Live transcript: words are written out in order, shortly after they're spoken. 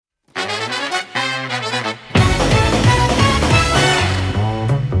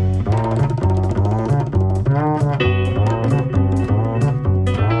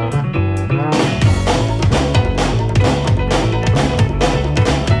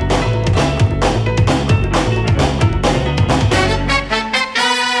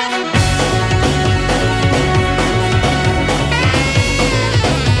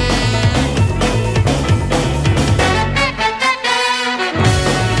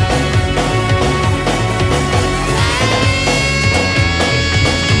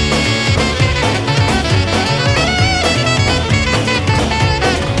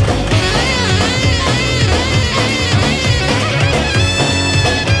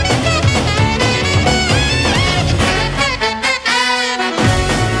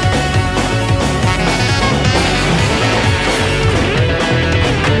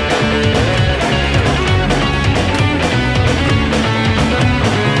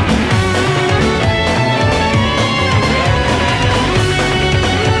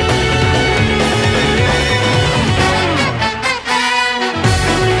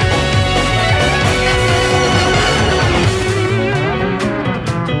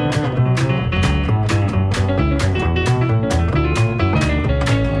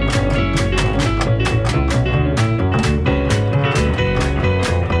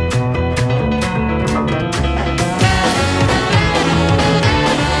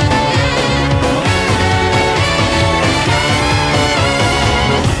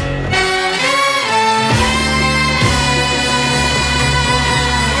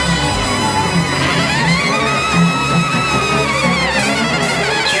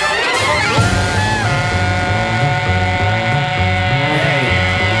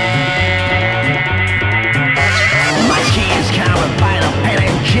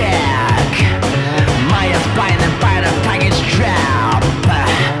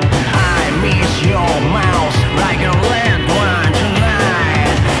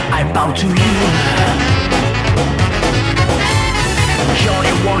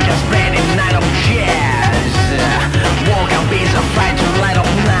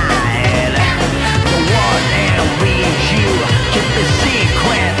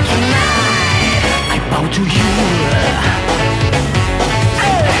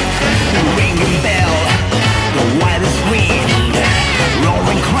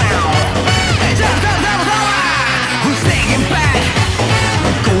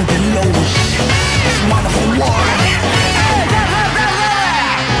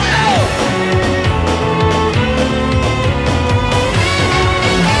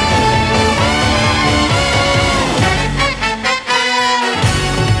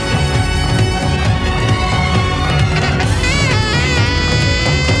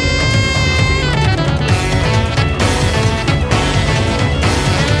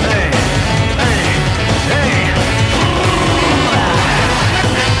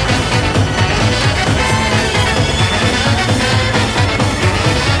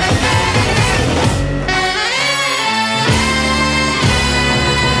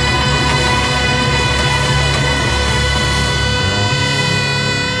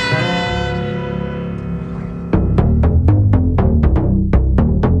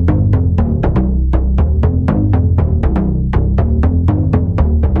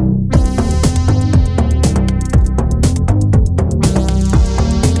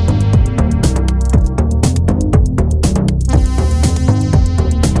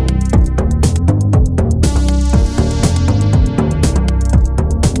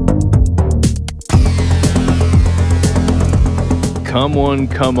Come one,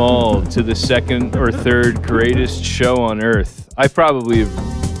 come all to the second or third greatest show on earth. I probably have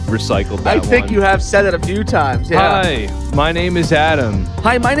recycled that I think one. you have said it a few times, yeah. Hi, my name is Adam.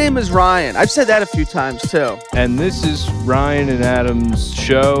 Hi, my name is Ryan. I've said that a few times, too. And this is Ryan and Adam's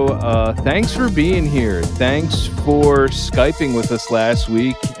show. Thanks for being here. Thanks for Skyping with us last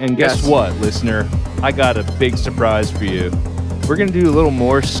week. And guess what, listener? I got a big surprise for you. We're going to do a little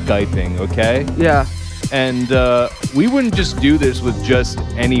more Skyping, okay? Yeah. And we wouldn't just do this with just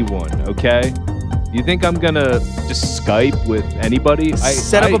anyone, okay? You think I'm going to just Skype with anybody?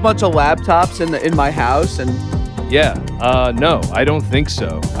 Set up a bunch of laptops in my house and... Yeah, no, I don't think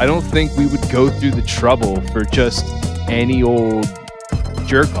so. I don't think we would go through the trouble for just any old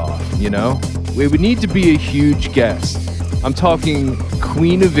jerk-off, you know? We would need to be a huge guest. I'm talking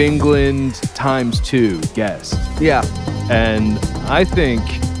Queen of England ×2 guest. Yeah. And I think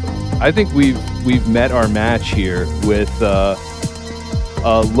we've met our match here with a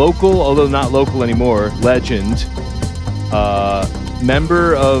local, although not local anymore, legend,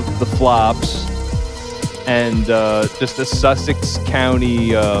 member of the Flops, and just a Sussex County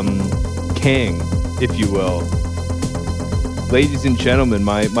king, if you will. Ladies and gentlemen,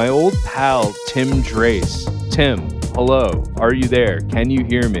 my old pal, Tim Drace. Tim, hello. Are you there? Can you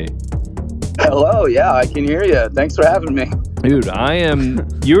hear me? Hello, yeah, I can hear you. Thanks for having me. Dude,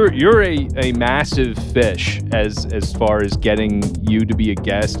 you're a massive fish as far as getting you to be a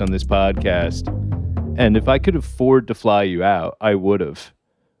guest on this podcast. And if I could afford to fly you out, I would have.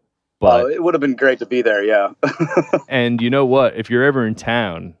 But it would have been great to be there, yeah. and you know what? If you're ever in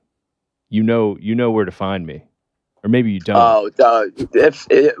town, you know where to find me. Or maybe you don't.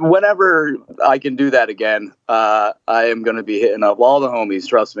 Whenever I can do that again, I am going to be hitting up all the homies.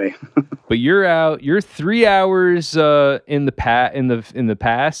 Trust me. But you're 3 hours in the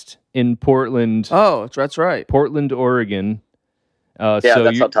past in Portland. Oh, that's right. Portland, Oregon. So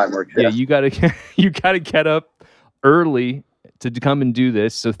that's how time works. Yeah, you gotta get up early to come and do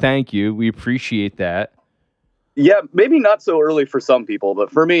this. So thank you. We appreciate that. Yeah, maybe not so early for some people, but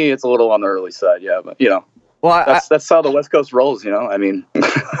for me, it's a little on the early side. Yeah, but you know. Well, that's how the West Coast rolls, you know? I mean...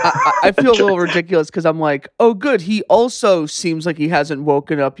 I feel a little ridiculous because I'm like, oh, good. He also seems like he hasn't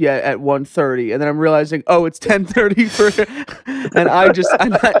woken up yet at 1:30. And then I'm realizing, oh, it's 10:30 for... and I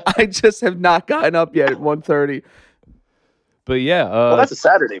just have not gotten up yet at 1:30. But yeah... well, that's a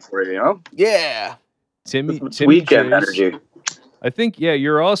Saturday for you, you know? Yeah. Timmy weekend Jace, energy. I think, yeah,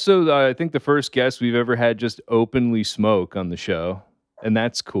 you're also, I think, the first guest we've ever had just openly smoke on the show. And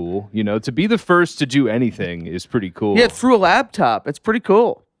that's cool. You know, to be the first to do anything is pretty cool. Yeah, through a laptop. It's pretty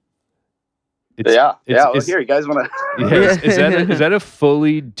cool. Well, here, you guys want to... Is that a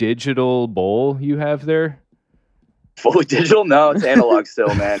fully digital bowl you have there? Fully digital? No, it's analog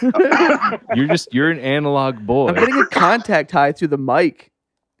still, man. You're an analog boy. I'm getting a contact high through the mic.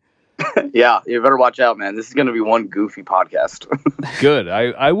 Yeah, you better watch out, man. This is going to be one goofy podcast. Good.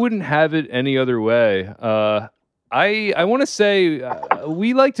 I wouldn't have it any other way. I want to say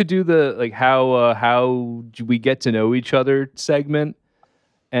we like to do the like how we get to know each other segment,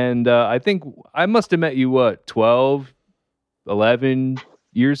 and I think I must have met you 12, 11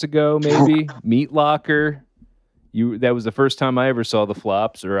 years ago maybe. Meat Locker. That was the first time I ever saw the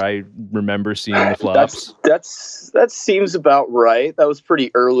Flops, or I remember seeing the Flops. That seems about right. That was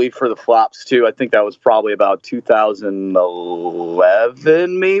pretty early for the Flops too. I think that was probably about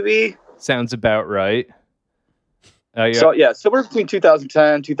 2011 maybe. Sounds about right. Yeah. So somewhere between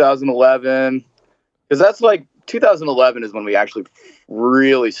 2010, 2011, because that's like 2011 is when we actually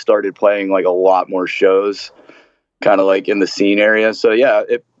really started playing like a lot more shows, kind of like in the scene area. So yeah,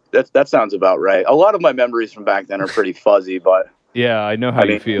 that sounds about right. A lot of my memories from back then are pretty fuzzy, but yeah, I know how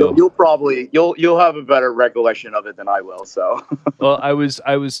you feel. You'll have a better recollection of it than I will. So well, I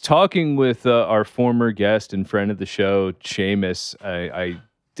was talking with our former guest and friend of the show, Seamus.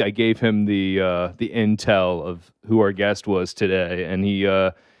 I gave him the intel of who our guest was today, and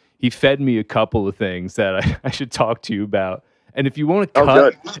he fed me a couple of things that I should talk to you about. And if you want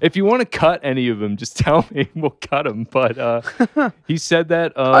to cut any of them, just tell me. We'll cut them. But he said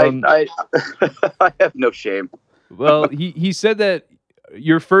that I have no shame. Well, he said that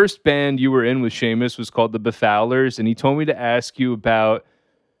your first band you were in with Seamus was called the Befoulers, and he told me to ask you about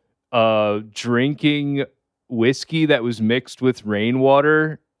drinking whiskey that was mixed with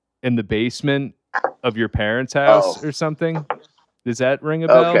rainwater in the basement of your parents' house or something. Does that ring a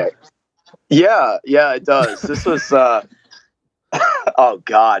bell? Okay. Yeah, it does. This was oh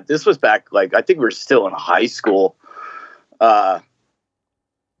God, this was back like I think we were still in high school. Yeah,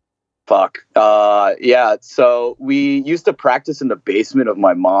 so we used to practice in the basement of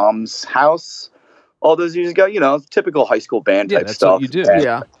my mom's house all those years ago. Typical high school band type that's stuff. what you do.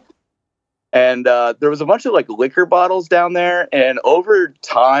 And there was a bunch of like liquor bottles down there, and over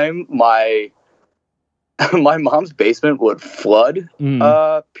time, my mom's basement would flood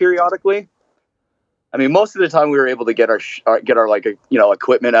periodically. I mean, most of the time we were able to get our like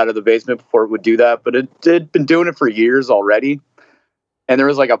equipment out of the basement before it would do that, but it had been doing it for years already. And there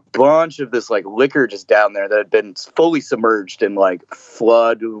was like a bunch of this like liquor just down there that had been fully submerged in like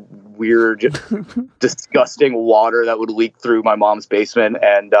flood, weird, disgusting water that would leak through my mom's basement.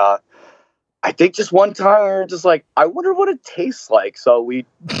 And I think just one time we were just like, I wonder what it tastes like. So we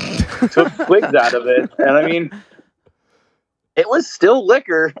took twigs out of it. And I mean, it was still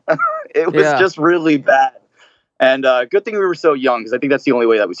liquor. It was just really bad. And good thing we were so young, because I think that's the only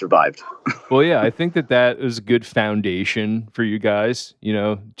way that we survived. Well, yeah, I think that is a good foundation for you guys.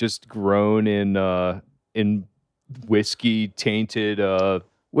 Just grown in whiskey tainted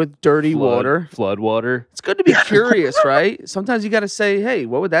with dirty flood water. It's good to be curious, right? Sometimes you got to say, "Hey,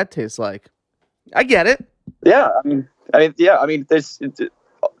 what would that taste like?" I get it. Yeah, I mean,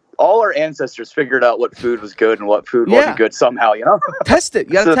 all our ancestors figured out what food was good and what food wasn't good somehow. Test it.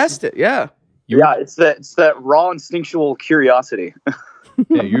 You got to test it. Yeah. It's that raw instinctual curiosity.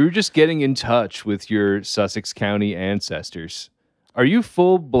 Yeah, you were just getting in touch with your Sussex County ancestors. Are you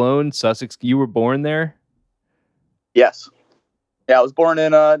full-blown Sussex? You were born there? Yes. Yeah, I was born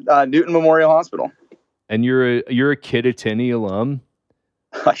in Newton Memorial Hospital. And you're a Kittatinny alum?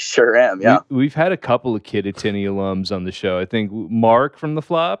 I sure am, yeah. We've had a couple of Kittatinny alums on the show. I think Mark from the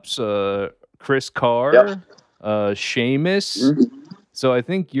Flops, Chris Carr, Seamus. Mm-hmm. So I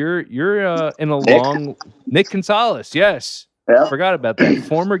think you're in a long Nick Gonzalez. Yes, yeah. Forgot about that.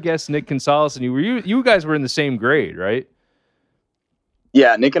 Former guest Nick Gonzalez, and you guys were in the same grade, right?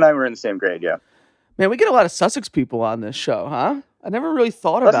 Yeah, Nick and I were in the same grade. Yeah. Man, we get a lot of Sussex people on this show, huh? I never really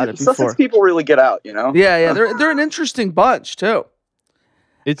thought about it before. Sussex people really get out, Yeah, they're an interesting bunch too.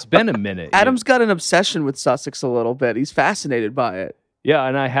 It's been a minute. Adam's got an obsession with Sussex a little bit. He's fascinated by it. Yeah,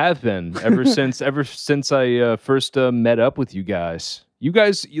 and I have been ever since I first met up with you guys. You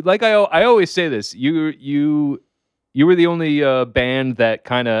guys, like I always say this. You were the only band that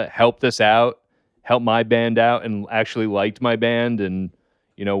kind of helped us out, helped my band out, and actually liked my band, and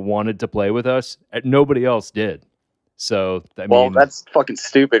wanted to play with us. Nobody else did. So well, that's fucking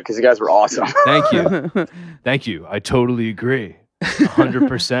stupid because you guys were awesome. Thank you. I totally agree.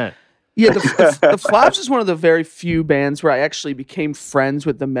 100%. Yeah, the Flops is one of the very few bands where I actually became friends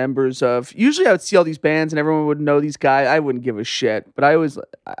with the members of. Usually I would see all these bands and everyone would know these guys. I wouldn't give a shit, but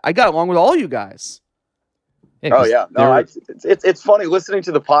I got along with all you guys. Yeah, oh yeah, no, it's funny listening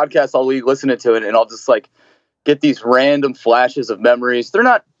to the podcast. I'll be listening to it and I'll just like get these random flashes of memories. They're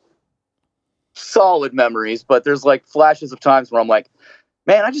not solid memories, but there's like flashes of times where I'm like,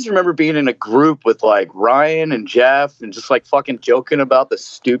 man, I just remember being in a group with like Ryan and Jeff and just like fucking joking about the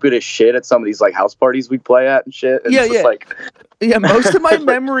stupidest shit at some of these like house parties we play at and shit. And yeah, most of my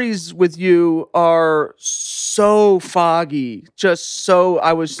memories with you are so foggy.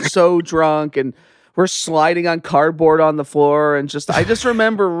 I was so drunk and we're sliding on cardboard on the floor and I just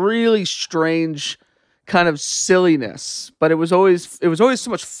remember really strange kind of silliness. But it was always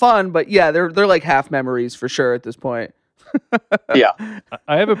so much fun. But yeah, they're like half memories for sure at this point. Yeah,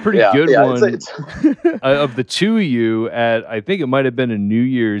 I have a pretty good one of the two of you at, I think it might have been a New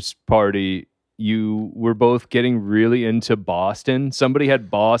Year's party. You were both getting really into Boston. Somebody had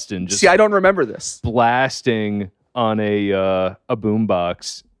Boston. See, I don't remember this. Blasting on a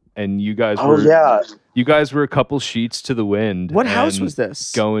boombox, and you guys you guys were a couple sheets to the wind. What house was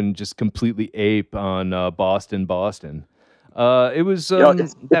this? Going just completely ape on Boston. It was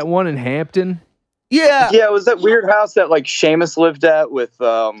that one in Hampton. Yeah. Yeah, it was that weird house that like Seamus lived at with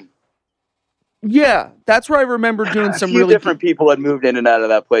yeah, that's where I remember doing some really different people had moved in and out of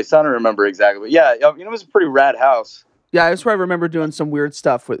that place. I don't remember exactly, but yeah, it was a pretty rad house. Yeah, that's where I remember doing some weird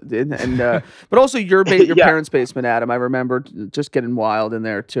stuff with but also your parents' basement, Adam. I remember just getting wild in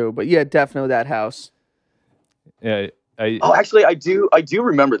there too. But yeah, definitely that house. Yeah. Actually, I do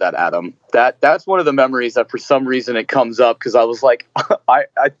remember that, Adam. That's one of the memories that for some reason it comes up because I was like,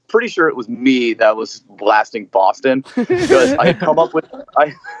 I'm pretty sure it was me that was blasting Boston because I had come up with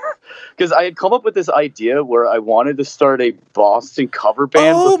this idea where I wanted to start a Boston cover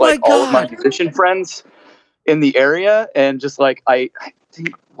band with like all of my musician friends in the area, and just like I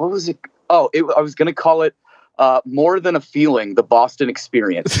think what was it? I was gonna call it More Than a Feeling, the Boston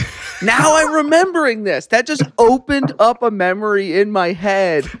Experience. Now I'm remembering this. That just opened up a memory in my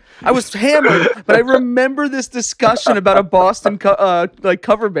head. I was hammered, but I remember this discussion about a Boston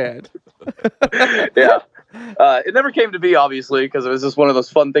cover band. Yeah. It never came to be, obviously, because it was just one of those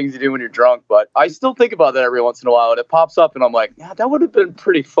fun things you do when you're drunk. But I still think about that every once in a while, and it pops up, and I'm like, yeah, that would have been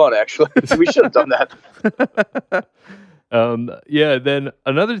pretty fun, actually. We should have done that. Yeah, then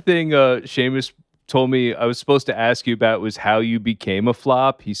another thing Seamus told me I was supposed to ask you about was how you became a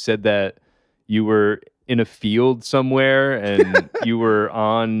flop. He said that you were in a field somewhere and you were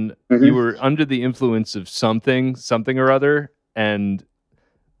you were under the influence of something or other, and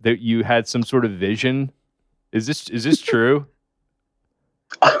that you had some sort of vision. Is this true?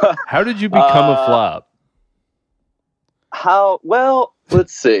 How did you become a flop? Well,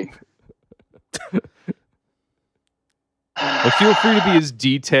 let's see. But feel free to be as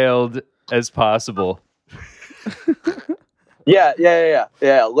detailed as possible. Yeah.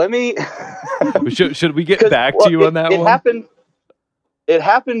 Let me. Should we get back to you on that one? It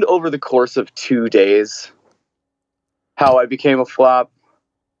happened over the course of 2 days. How I became a flop,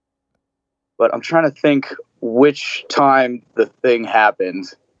 but I'm trying to think which time the thing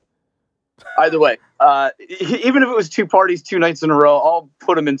happened. Either way, even if it was 2 parties, 2 nights in a row, I'll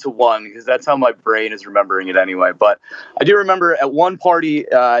put them into one because that's how my brain is remembering it anyway. But I do remember at one party,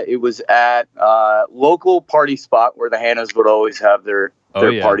 it was at a local party spot where the Hannahs would always have their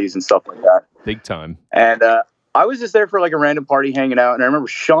parties and stuff like that. Big time. And I was just there for like a random party hanging out, and I remember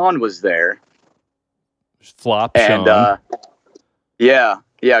Sean was there. Flop Sean. And yeah,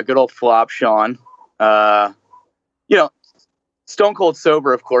 good old flop Sean. Stone cold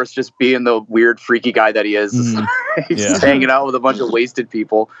sober, of course, just being the weird, freaky guy that he is. He's just hanging out with a bunch of wasted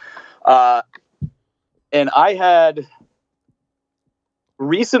people. And I had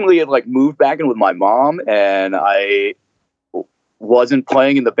recently moved back in with my mom, and I wasn't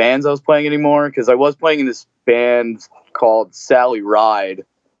playing in the bands I was playing anymore because I was playing in this band called Sally Ride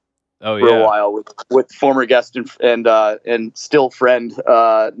for a while with former guest and still friend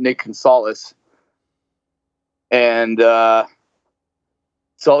Nick Gonzalez. And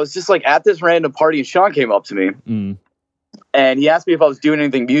so I was just at this random party, and Sean came up to me and he asked me if I was doing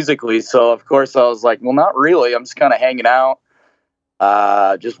anything musically. So of course I was like, well, not really. I'm just kind of hanging out,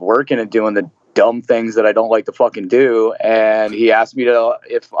 just working and doing the dumb things that I don't like to fucking do. And he asked me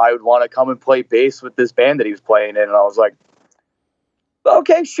if I would want to come and play bass with this band that he was playing in. And I was like,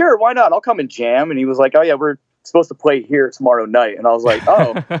 okay, sure. Why not? I'll come and jam. And he was like, oh yeah, we're supposed to play here tomorrow night. And I was like,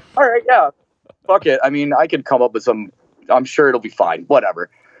 oh, all right. Yeah, fuck it. I mean, I could come up with I'm sure it'll be fine. Whatever.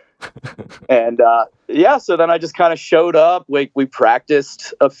 And so then I just kind of showed up. We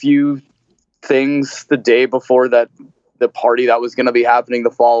practiced a few things the day before the party that was going to be happening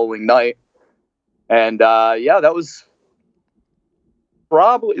the following night. And that was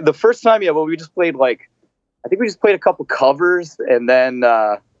probably the first time. Yeah, well, we just played I think we just played a couple covers, and then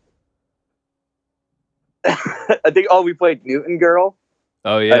I think we played Newton Girl.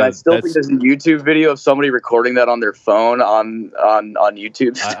 Oh yeah, and I still think there's a YouTube video of somebody recording that on their phone on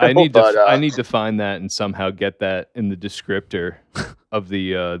YouTube. Still, I need to find that and somehow get that in the descriptor of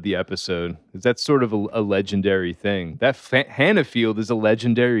the episode, because that's sort of a legendary thing. That Hannah field is a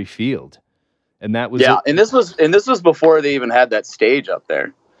legendary field, and that was and this was before they even had that stage up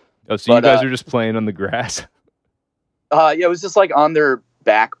there. Oh, so you guys are just playing on the grass? It was just on their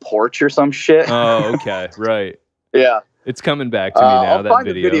back porch or some shit. Oh, okay, right. Yeah. It's coming back to me now. I'll find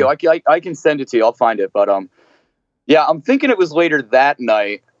the video. I can send it to you. I'll find it. But I'm thinking it was later that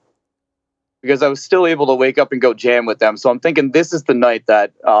night because I was still able to wake up and go jam with them. So I'm thinking this is the night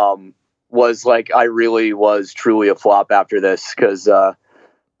that was I really was truly a flop after this, because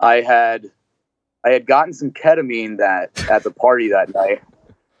I had gotten some ketamine at the party that night,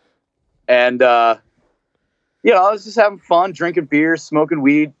 and I was just having fun, drinking beer, smoking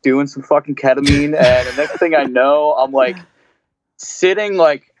weed, doing some fucking ketamine. And the next thing I know, I'm sitting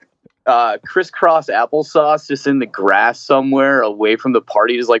crisscross applesauce just in the grass somewhere away from the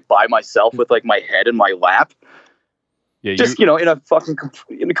party, just by myself with my head in my lap. Yeah, just, in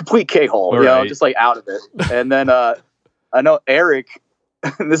a complete K-hole, right. Just out of it. And then I know Eric,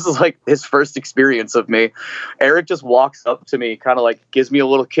 this is his first experience of me. Eric just walks up to me, kind of gives me a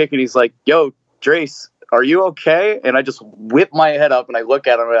little kick, and he's like, yo, Drace, are you okay? And I just whip my head up and I look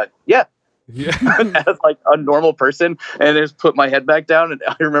at him and I'm like, yeah. As a normal person, and I just put my head back down. And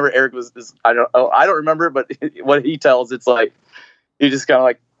I remember Eric was I don't remember, but what he tells, it's he just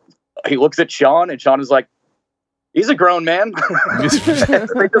kind of he looks at Sean, and Sean is like, he's a grown man. They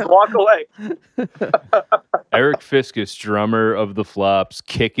just walk away. Eric Fiskus, drummer of the Flops,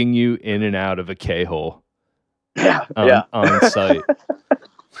 kicking you in and out of a K-hole. Yeah. On site.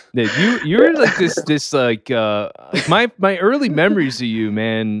 You're this my early memories of you,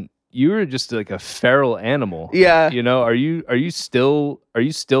 man. you were just like a feral animal. Yeah. You know, are you still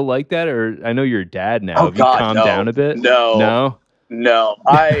like that? Or I know you're a dad now. Oh, Have you God, calmed no. down a bit? No.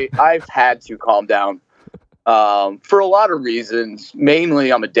 I've had to calm down for a lot of reasons.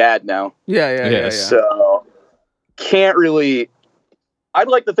 Mainly, I'm a dad now, Yeah. so can't really. I'd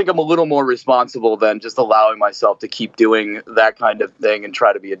like to think I'm a little more responsible than just allowing myself to keep doing that kind of thing and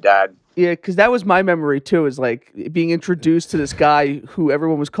try to be a dad. Yeah, because that was my memory too, is like being introduced to this guy who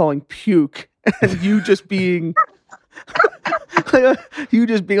everyone was calling Puke, and you just being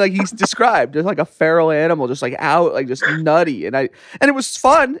like he's described, just like a feral animal, just like out, like just nutty. And it was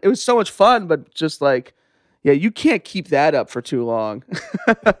fun. It was so much fun, but just like, yeah, you can't keep that up for too long.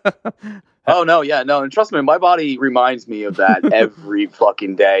 Oh, no, yeah, no. And trust me, my body reminds me of that every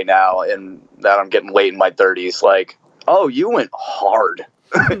fucking day now, and that I'm getting late in my 30s. Like, oh, you went hard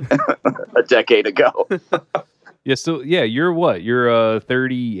a decade ago. Yeah, so yeah, you're what? You're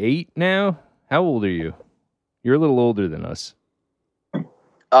 38 now? How old are you? You're a little older than us.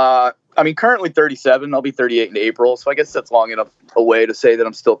 I mean, currently 37. I'll be 38 in April, so I guess that's long enough away to say that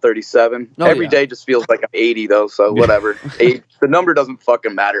I'm still 37. Oh, Every yeah. day just feels like I'm 80, though, so whatever. Age, the number doesn't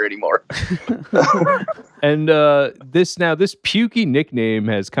fucking matter anymore. And this Pukey nickname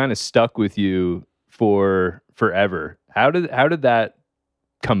has kind of stuck with you for forever. How did that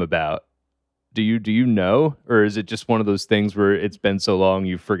come about? Do you know, or is it just one of those things where it's been so long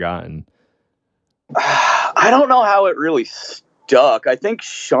you've forgotten? I don't know how it really stuck. I think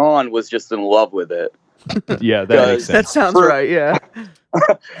Sean was just in love with it. Yeah, that makes sense. That sounds right. Yeah.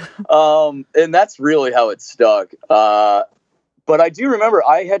 And that's really how it stuck. But I do remember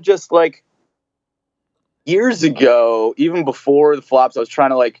I had just like years ago, even before the flops, I was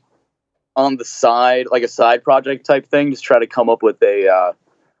trying to like on the side, like a side project type thing, just try to come up with a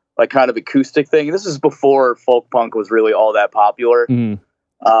like kind of acoustic thing. This is before folk punk was really all that popular.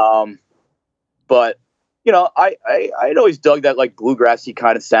 But you know, I'd always dug that like bluegrassy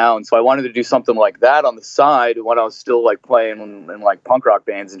kind of sound, so I wanted to do something like that on the side when I was still like playing in like punk rock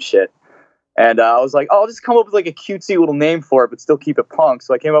bands and shit. And I was like, oh, I'll just come up with like a cutesy little name for it, but still keep it punk.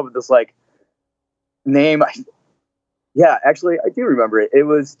 So I came up with this like name. Yeah, actually, I do remember it. It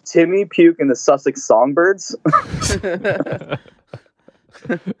was Timmy Puke and the Sussex Songbirds.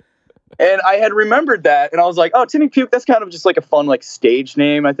 And I had remembered that, and I was like, oh, Timmy Puke, that's kind of just like a fun like stage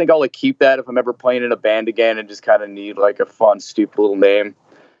name. I think I'll like keep that if I'm ever playing in a band again and just kind of need like a fun, stupid little name.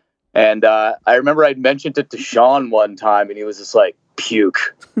 And I remember I'd mentioned it to Sean one time, and he was just like,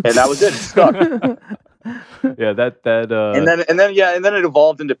 Puke. And that was it. It stuck. Yeah, that and then it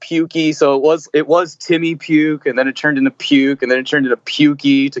evolved into Pukey. So it was Timmy Puke, and then it turned into Puke, and then it turned into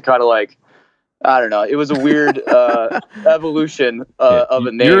Pukey to kind of like, I don't know. It was a weird evolution of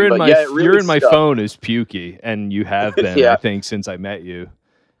a name. You're in but my yeah, it really you're in my stuck. phone as Pukey, and you have been, Yeah. I think, since I met you.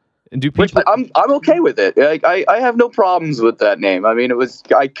 And do Which people? I'm okay with it. I have no problems with that name. I mean,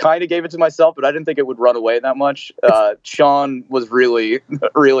 I kind of gave it to myself, but I didn't think it would run away that much. Sean was really the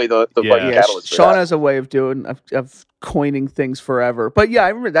fucking Yeah, catalyst. For Sean that. has a way of coining things forever. But yeah, I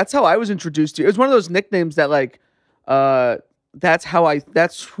remember that's how I was introduced to you. It was one of those nicknames that like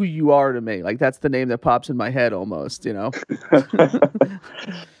that's who you are to me. Like that's the name that pops in my head almost, you know.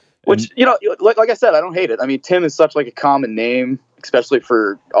 Which, you know, like I said, I don't hate it. I mean, Tim is such like a common name, especially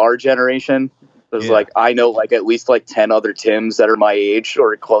for our generation. There's like, I know like at least like 10 other Tims that are my age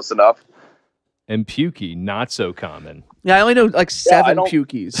or close enough. And Pukey, not so common. Yeah, I only know like 7 don't-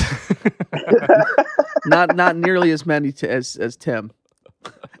 Pukeys. not nearly as many as Tim.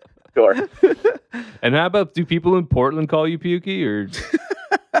 Sure. And how about, do people in Portland call you Pukey,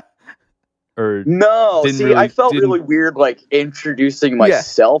 or No, Didn't see, really- I felt didn't- really weird, like introducing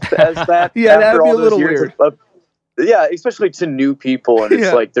myself as that. Yeah, that after would be all a little those years weird. Yeah, especially to new people, and it's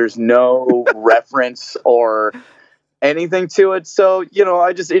Yeah. like there's no reference or anything to it. So, you know,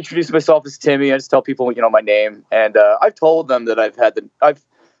 I just introduce myself as Timmy. I just tell people, you know, my name, and I've told them that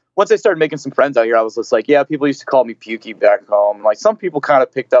once I started making some friends out here, I was just like, yeah, people used to call me Pukey back home. Like some people kind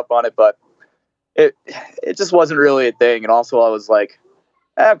of picked up on it, but it just wasn't really a thing. And also, I was like,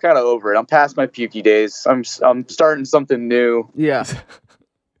 I'm kind of over it. I'm past my Pukey days. I'm starting something new. Yeah.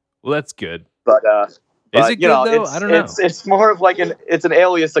 well, that's good. But Is it you know, good though? I don't know. It's more of like it's an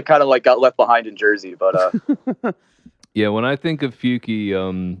alias that kind of like got left behind in Jersey. But Yeah, when I think of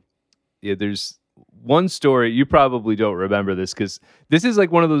Pukey, yeah, there's one story. You probably don't remember this because this is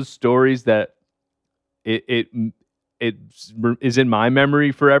like one of those stories that it is in my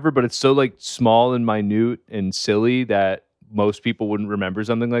memory forever, but it's so like small and minute and silly that most people wouldn't remember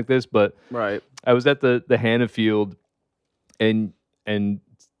something like this. But Right. I was at the Hannah Field, and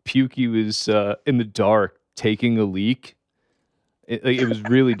Pukey was in the dark taking a leak, It was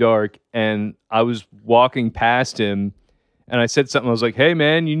really dark, and I was walking past him, and I said something. I was like, "Hey,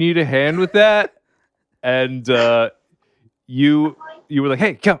 man, you need a hand with that?" And you were like,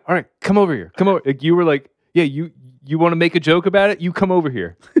 "Hey, all right, come over here, come over." Like, you were like, "Yeah, you want to make a joke about it? You come over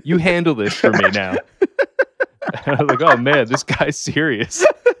here. You handle this for me now." And I was like, "Oh man, this guy's serious."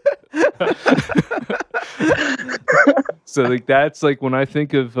 So like that's like when I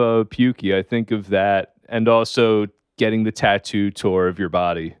think of Pukey, I think of that, and also getting the tattoo tour of your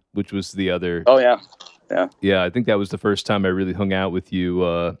body, which was the other. Oh yeah. Yeah, I think that was the first time I really hung out with you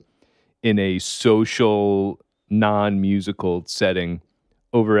in a social, non-musical setting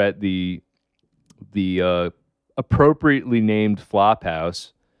over at the appropriately named Flop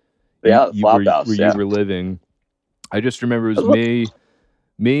House. Yeah, Flop House, where you were living. I just remember it was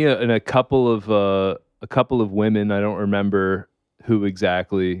me and a couple of women. I don't remember who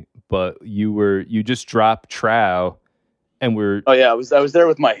exactly, but you just dropped trow, and we're. Oh yeah, I was there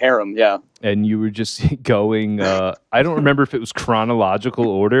with my harem. Yeah, and you were just going. I don't remember if it was chronological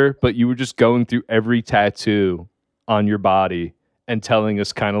order, but you were just going through every tattoo on your body and telling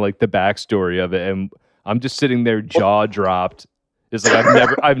us kind of like the backstory of it. And I'm just sitting there, jaw dropped. It's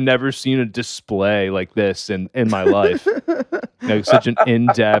like I've never seen a display like this in my life. Like such an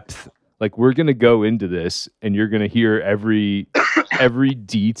in-depth. Like, we're gonna go into this, and you're gonna hear every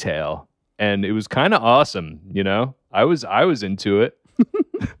detail, and it was kind of awesome. You know, I was into it.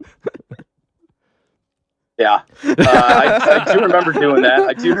 Yeah, I do remember doing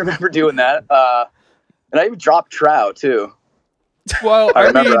that. And I even dropped trout too. Well, I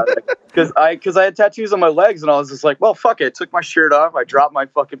remember because I had tattoos on my legs, and I was just like, well, fuck it. I took my shirt off, I dropped my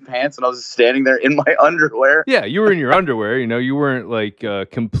fucking pants, and I was just standing there in my underwear. Yeah, you were in your underwear. You know, you weren't like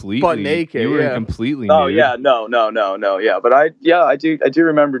completely butt naked. You were yeah. completely Oh nude. yeah, no. Yeah, but I do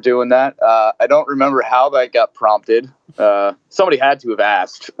remember doing that. I don't remember how that got prompted. Somebody had to have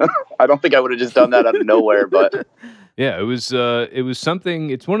asked. I don't think I would have just done that out of nowhere, but. Yeah, it was something.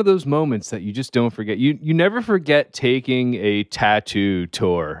 It's one of those moments that you just don't forget. You never forget taking a tattoo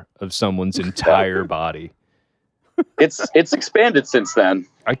tour of someone's entire body. It's expanded since then.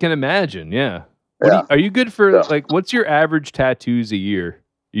 I can imagine. Yeah. Are you good for like? What's your average tattoos a year?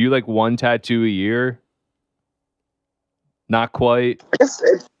 Are you like one tattoo a year? Not quite. I guess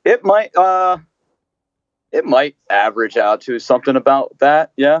it might average out to something about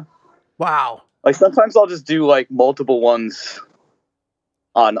that. Yeah. Wow. Like sometimes I'll just do like multiple ones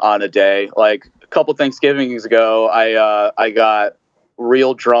on a day. Like a couple Thanksgivings ago, I got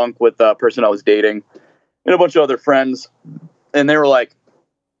real drunk with the person I was dating and a bunch of other friends, and they were like,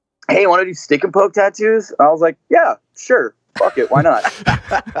 "Hey, want to do stick and poke tattoos?" And I was like, "Yeah, sure, fuck it, why not?"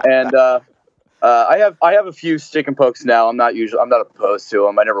 And I have a few stick and pokes now. I'm not opposed to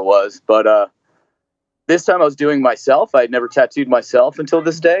them. I never was, but this time I was doing myself. I had never tattooed myself until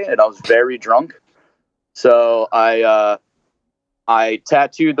this day, and I was very drunk. So I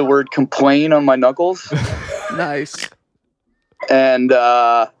tattooed the word "complain" on my knuckles. Nice. And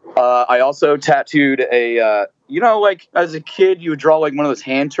I also tattooed a, like as a kid, you would draw like one of those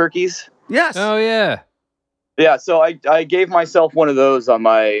hand turkeys. Yes. Oh yeah. Yeah. So I gave myself one of those on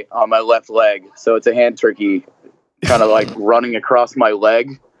my left leg. So it's a hand turkey, kind of like running across my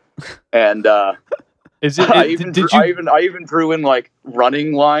leg, and. Is it? I even drew in like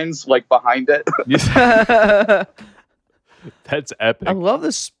running lines like behind it. That's epic. I love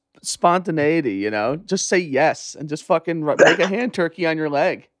this spontaneity. You know, just say yes and just fucking make a hand turkey on your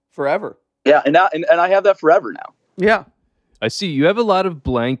leg forever. Yeah, and I have that forever now. Yeah. I see. You have a lot of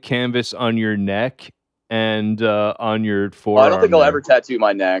blank canvas on your neck and on your forearm. I don't think I'll ever tattoo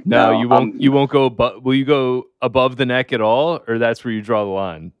my neck. No, you won't. You won't go above. Will you go above the neck at all, or that's where you draw the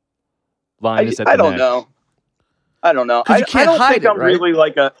line? I don't know. I don't know. I don't think I'm really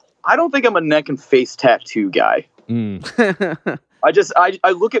like I don't think I'm a neck and face tattoo guy. I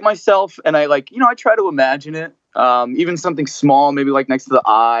look at myself and I I try to imagine it. Even something small, maybe like next to the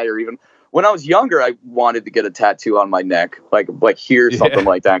eye, or even when I was younger, I wanted to get a tattoo on my neck, like here, something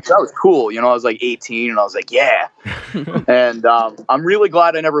like that. Cause that was cool. I was like 18 and I was like, yeah. And I'm really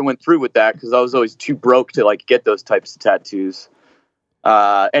glad I never went through with that, because I was always too broke to like get those types of tattoos.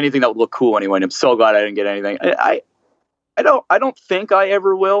 Anything that would look cool anyway. And I'm so glad I didn't get anything. I don't think I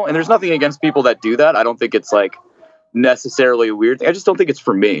ever will. And there's nothing against people that do that. I don't think it's like necessarily a weird thing. I just don't think it's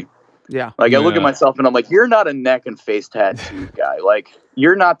for me. Yeah. Like I look at myself and I'm like, you're not a neck and face tattoo guy. Like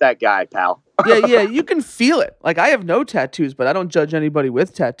you're not that guy, pal. Yeah. You can feel it. Like I have no tattoos, but I don't judge anybody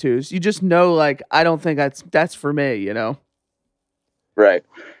with tattoos. You just know, like, I don't think that's for me, Right.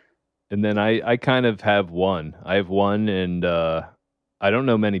 And then I kind of have one. I have one, and I don't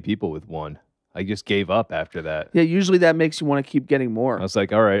know many people with one. I just gave up after that. Yeah, usually that makes you want to keep getting more. I was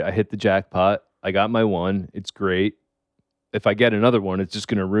like, all right, I hit the jackpot. I got my one. It's great. If I get another one, it's just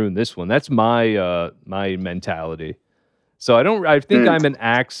going to ruin this one. That's my my mentality. So I think I'm an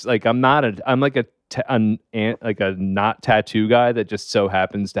axe. Like I'm like a not tattoo guy that just so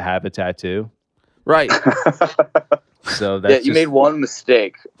happens to have a tattoo. Right. So that's you made one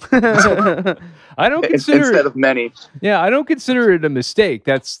mistake. I don't consider instead of many. Yeah, I don't consider it a mistake.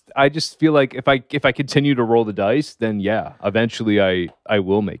 I just feel like if I continue to roll the dice, then yeah, eventually I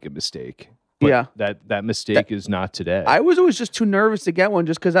will make a mistake. But yeah, that mistake is not today. I was always just too nervous to get one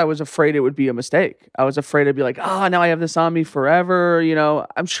just because I was afraid it would be a mistake. I was afraid I'd be like, oh, now I have this on me forever. You know,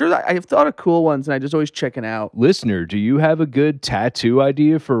 I'm sure that I've thought of cool ones and I just always chicken out. Listener, do you have a good tattoo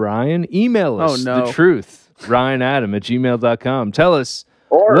idea for Ryan? Email us the truth, ryanadam@gmail.com. Tell us.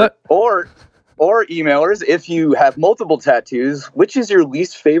 Or emailers, if you have multiple tattoos, which is your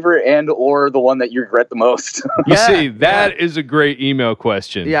least favorite and or the one that you regret the most? You see, that is a great email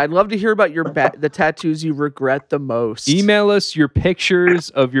question. Yeah, I'd love to hear about the tattoos you regret the most. Email us your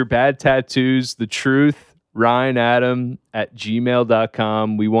pictures of your bad tattoos, the truth,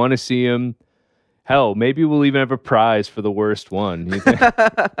 ryanadam@gmail.com. We want to see them. Hell, maybe we'll even have a prize for the worst one. You think?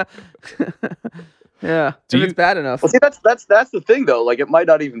 Yeah, it's bad enough. Well, see, that's the thing though. Like, it might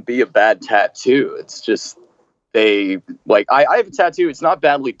not even be a bad tattoo. It's just I have a tattoo. It's not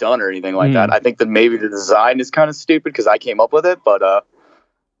badly done or anything like that. I think that maybe the design is kind of stupid because I came up with it, but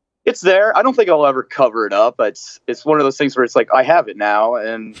it's there. I don't think I'll ever cover it up. It's one of those things where it's like I have it now,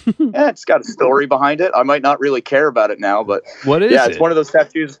 and it's got a story behind it. I might not really care about it now, but what is it? It's one of those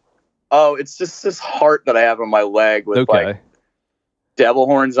tattoos. Oh, it's just this heart that I have on my leg with like devil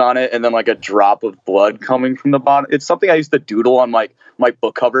horns on it, and then like a drop of blood coming from the bottom. It's something I used to doodle on my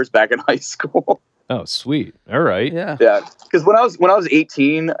book covers back in high school. Oh, sweet. All right. Yeah. Because when I was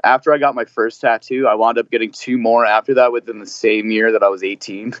 18, after I got my first tattoo, I wound up getting 2 more after that within the same year that I was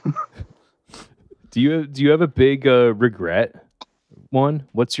 18. Do you have a big regret one?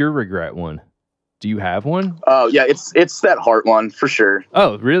 What's your regret one? Do you have one? Oh yeah, it's that heart one for sure.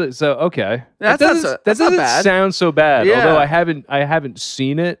 Oh really? So okay, that doesn't sound so bad. Yeah. Although I haven't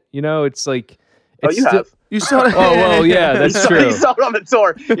seen it. You know, it's like you have. You saw it. Oh well, yeah, that's true. You saw it on the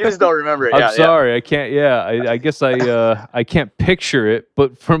tour. You just don't remember it. I'm sorry, I can't. Yeah, I guess I can't picture it.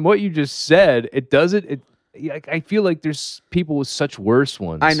 But from what you just said, it doesn't. I feel like there's people with such worse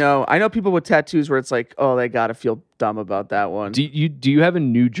ones. I know people with tattoos where it's like, oh, they gotta feel dumb about that one. Do you have a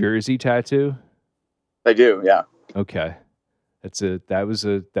New Jersey tattoo? I do, yeah. Okay, that was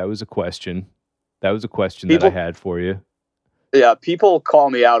a question. That was a question that I had for you. Yeah, people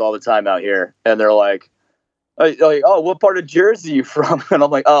call me out all the time out here, and they're like, "Oh, what part of Jersey are you from?" And I'm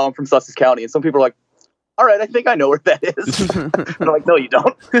like, "Oh, I'm from Sussex County." And some people are like, "All right, I think I know where that is." And I'm like, "No, you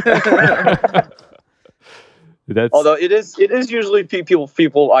don't." Although it is usually people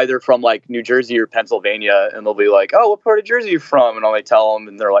either from like New Jersey or Pennsylvania, and they'll be like, "Oh, what part of Jersey are you from?" And I tell them,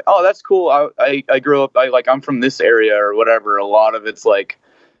 and they're like, "Oh, that's cool. I grew up. I'm from this area or whatever." A lot of it's like,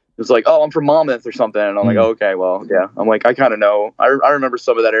 "Oh, I'm from Monmouth or something," and I'm like, "Oh, okay, well, yeah." I'm like, I kind of know. I remember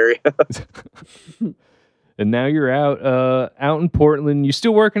some of that area. And now you're out in Portland. You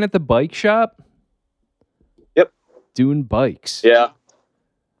still working at the bike shop? Yep. Doing bikes. Yeah.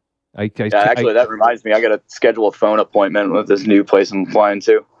 Actually, that reminds me. I got to schedule a phone appointment with this new place I'm flying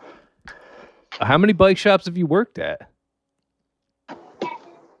to. How many bike shops have you worked at?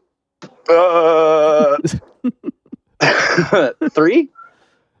 3.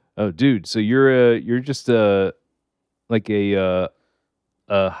 Oh, dude. So you're just like a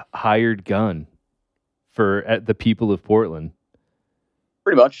hired gun for the people of Portland.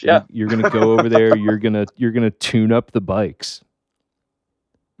 Pretty much, yeah. You're gonna go over there. You're gonna tune up the bikes.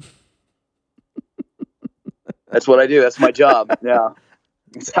 That's what I do. That's my job. Yeah,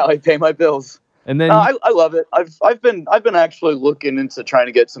 that's how I pay my bills. And then I love it. I've been actually looking into trying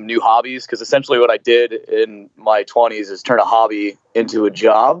to get some new hobbies, because essentially what I did in my 20s is turn a hobby into a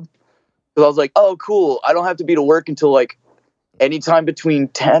job. Because I was like, oh, cool. I don't have to be to work until like anytime between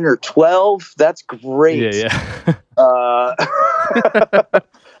 10 or 12. That's great. Yeah.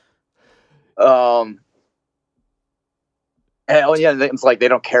 Oh yeah, it's like they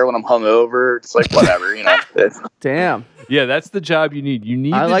don't care when I'm hungover. It's like whatever, you know. Damn. Yeah, that's the job you need. You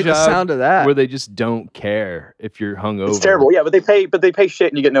need the job sound of that, where they just don't care if you're hungover. It's terrible. Yeah, but they pay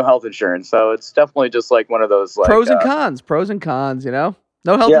shit and you get no health insurance. So it's definitely just like one of those like pros and cons. You know,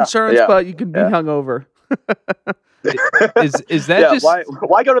 no health insurance, but you can be hungover. Is that just why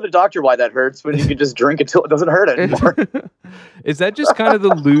go to the doctor? Why that hurts when you can just drink until it doesn't hurt anymore? Is that just kind of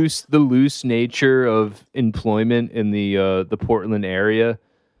the loose nature of employment in the Portland area,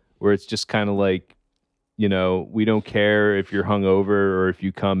 where it's just kind of like, you know, we don't care if you're hungover or if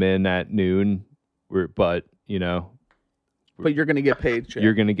you come in at noon, but you know, But you're gonna get paid. Jay.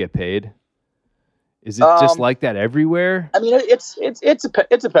 you're gonna get paid. Is it just like that everywhere? I mean,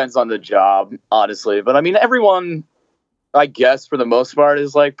 it depends on the job, honestly. But I mean, everyone, I guess, for the most part,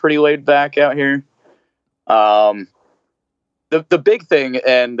 is like pretty laid back out here. The big thing,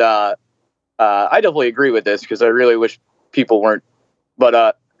 and I definitely agree with this because I really wish people weren't.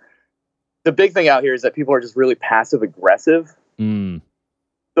 But the big thing out here is that people are just really passive aggressive.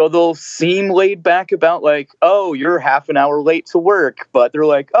 So they'll seem laid back about like, oh, you're half an hour late to work, but they're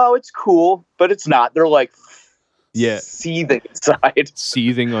like, oh, it's cool, but it's not. They're like, seething inside,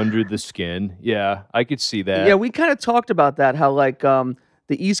 seething under the skin. Yeah, I could see that. Yeah, we kind of talked about that. How like the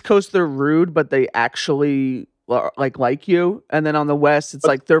East Coast they're rude, but they actually like you, and then on the West it's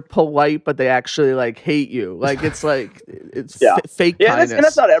like they're polite, but they actually like hate you. Like it's like it's fake kindness. And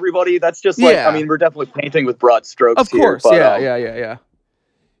that's not everybody. That's just like I mean, we're definitely painting with broad strokes. Of course, here, but, yeah.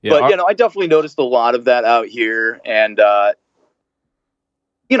 But, you know, I definitely noticed a lot of that out here. And,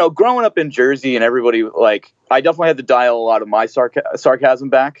 you know, growing up in Jersey and everybody, like, I definitely had to dial a lot of my sarcasm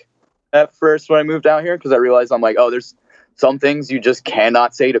back at first when I moved out here. Because I realized I'm like, oh, there's some things you just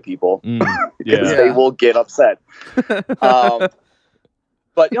cannot say to people. Because they will get upset. But,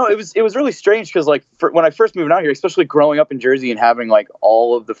 you know, it was really strange because, like, when I first moved out here, especially growing up in Jersey and having, like,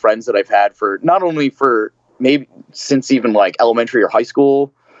 all of the friends that I've had for not only for maybe since even, like, elementary or high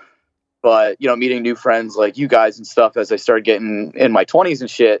school, but, you know, meeting new friends like you guys and stuff as I started getting in my 20s and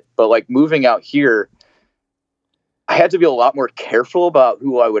shit. But like moving out here, I had to be a lot more careful about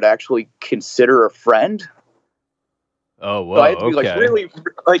who I would actually consider a friend. Oh, wow. So I had to be like really,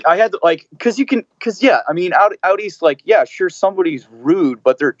 like I had to like, cause I mean, out East, like, yeah, sure. Somebody's rude,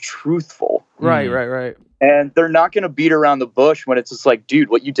 but they're truthful. Right. And they're not going to beat around the bush when it's just like, dude,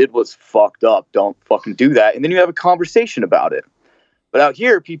 what you did was fucked up. Don't fucking do that. And then you have a conversation about it. But out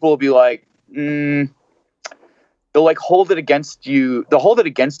here, people will be like, they'll like hold it against you. They'll hold it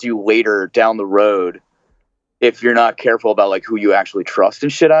against you later down the road if you're not careful about like who you actually trust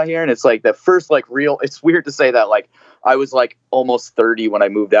and shit out here. And it's like the first like real. It's weird to say that. Like I was like almost 30 when I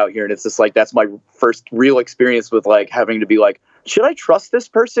moved out here, and it's just like that's my first real experience with like having to be like, should I trust this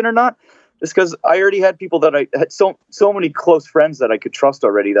person or not? Just because I already had people that I had so many close friends that I could trust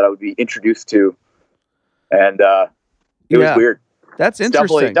already that I would be introduced to, and it was weird. That's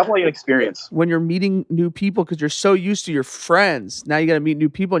interesting. Definitely an experience. When you're meeting new people because you're so used to your friends. Now you got to meet new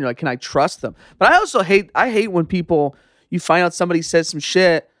people and you're like, can I trust them? But I also hate when people, you find out somebody says some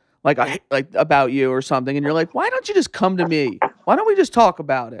shit like about you or something and you're like, why don't you just come to me? Why don't we just talk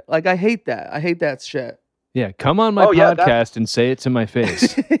about it? Like I hate that. I hate that shit. Yeah, come on my podcast and say it to my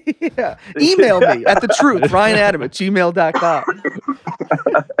face. Yeah. Email me at thetruth, ryanadam@gmail.com.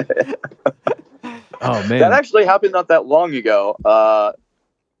 Oh man, that actually happened not that long ago.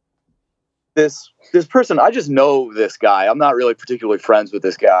 This person, I just know this guy. I'm not really particularly friends with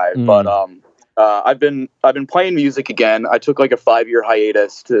this guy, but I've been playing music again. I took like a 5-year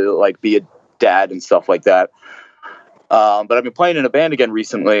hiatus to like be a dad and stuff like that. But I've been playing in a band again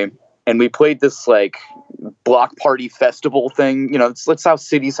recently, and we played this like block party festival thing. You know, it's how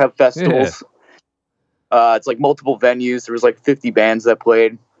cities have festivals. Yeah. It's like multiple venues. There was like 50 bands that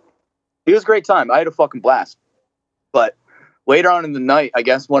played. It was a great time. I had a fucking blast. But later on in the night, I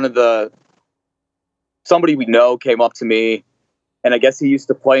guess somebody we know came up to me, and I guess he used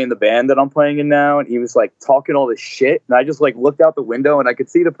to play in the band that I'm playing in now, and he was like talking all this shit, and I just like looked out the window and I could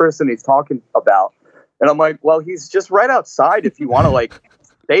see the person he's talking about, and I'm like, well, he's just right outside if you want to like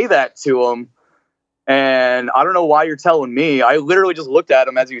say that to him, and I don't know why you're telling me. I literally just looked at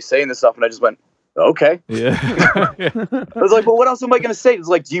him as he was saying this stuff, and I just went, okay. Yeah. I was like, well, what else am I going to say? It's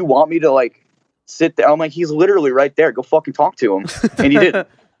like, do you want me to like sit there? I'm like, he's literally right there. Go fucking talk to him. And he didn't.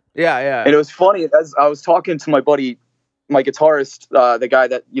 Yeah. And it was funny as I was talking to my buddy, my guitarist, the guy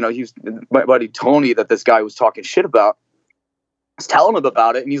that, you know, he's my buddy Tony, that this guy was talking shit about. I was telling him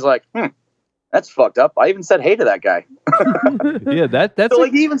about it, and he's like, that's fucked up. I even said hey to that guy. Yeah, that's so,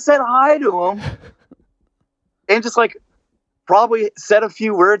 like, he even said hi to him. And just like probably said a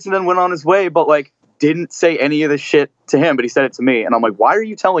few words and then went on his way, but like didn't say any of the shit to him, but he said it to me. And I'm like, why are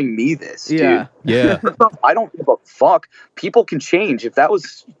you telling me this, dude? Yeah. I don't give a fuck. People can change. If that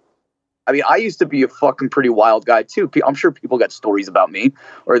was, I mean, I used to be a fucking pretty wild guy too. I'm sure people got stories about me,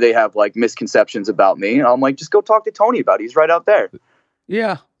 or they have like misconceptions about me. And I'm like, just go talk to Tony about it. He's right out there.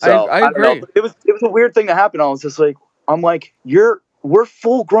 Yeah. So, I agree. It was a weird thing to happen. I was just like, I'm like, you're we're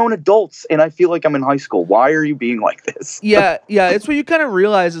full grown adults and I feel like I'm in high school. Why are you being like this? Yeah, it's what you kind of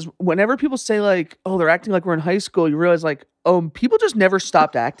realize is whenever people say like, oh, they're acting like we're in high school, you realize like, oh, people just never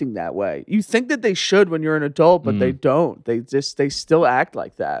stopped acting that way. You think that they should when you're an adult, but they don't. They still act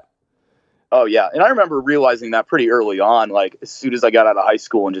like that. Oh yeah. And I remember realizing that pretty early on, like as soon as I got out of high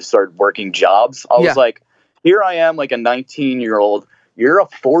school and just started working jobs, I was like, here I am, like a 19-year-old. You're a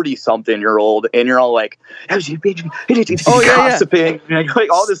 40-something-year-old, and you're all like, gossiping, like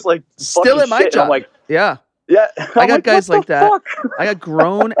all this like still at my shit. job. I'm like, yeah. I got guys like that. I got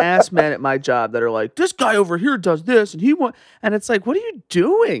grown ass men at my job that are like, this guy over here does this, and and it's like, what are you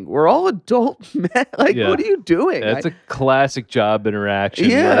doing? We're all adult men. Like, what are you doing? That's a classic job interaction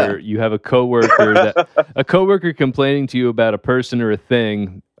where you have a coworker complaining to you about a person or a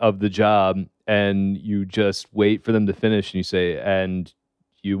thing of the job, and you just wait for them to finish, and you say, and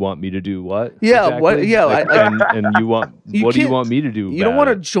you want me to do what? Yeah, exactly? what? Yeah, and you want what do you want me to do? You don't want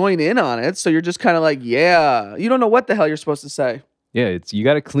to join in on it, so you're just kind of like, yeah. You don't know what the hell you're supposed to say. Yeah, you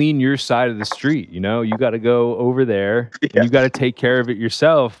got to clean your side of the street. You know, you got to go over there, and you got to take care of it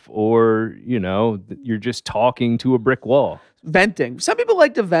yourself, or you're just talking to a brick wall. Venting. Some people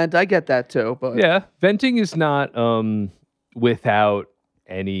like to vent. I get that too, but yeah, venting is not without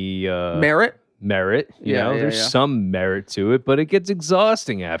any merit. You know, there's some merit to it, but it gets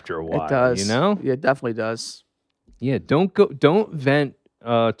exhausting after a while. It does. You know? Yeah, it definitely does. Yeah, don't vent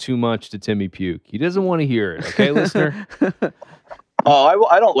too much to Timmy Puke. He doesn't want to hear it, okay, listener? Oh,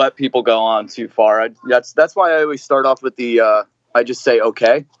 I don't let people go on too far. That's why I always start off with the I just say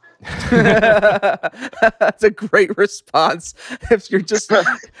okay. That's a great response. If you're just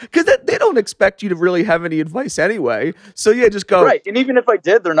because they don't expect you to really have any advice anyway. So yeah, just go right. And even if I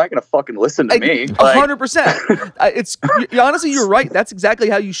did, they're not going to fucking listen to me. 100%. It's honestly, you're right. That's exactly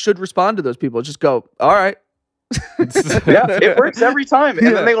how you should respond to those people. Just go, all right. Yeah, it works every time.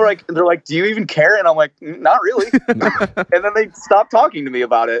 And then they're like, do you even care? And I'm like, not really. And then they stop talking to me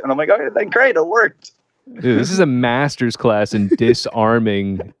about it. And I'm like, okay, then great, it worked. Dude, this is a master's class in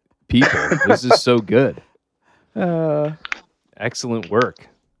disarming people. This is so good. Excellent work.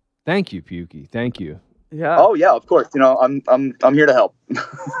 Thank you, Pukey. Thank you. Yeah. Oh yeah, of course. I'm here to help.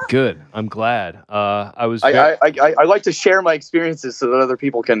 Good. I'm glad. I like to share my experiences so that other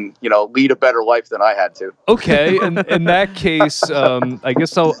people can, lead a better life than I had to. Okay. And in that case, I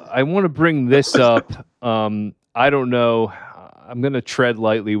guess I want to bring this up. I don't know. I'm going to tread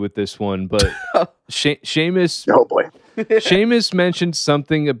lightly with this one, but Seamus. Oh boy. Seamus mentioned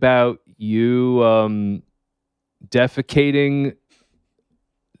something about you defecating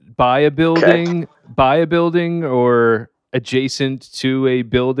by a building or adjacent to a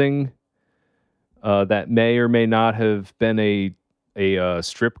building that may or may not have been a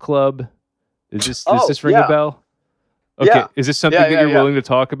strip club. Does this ring a bell? Okay. Yeah. Is this something that you're willing to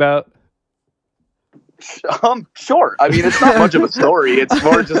talk about? Sure. I mean, it's not much of a story. It's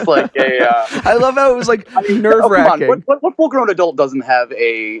more just like a. I love how it was like nerve-wracking. What full-grown adult doesn't have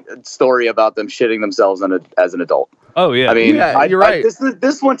a story about them shitting themselves as an adult? Oh yeah. I mean, you're right.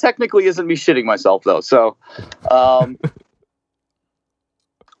 This one technically isn't me shitting myself though. So,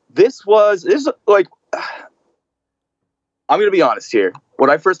 this is like, I'm gonna be honest here. When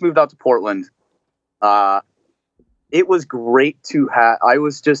I first moved out to Portland, it was great to have. I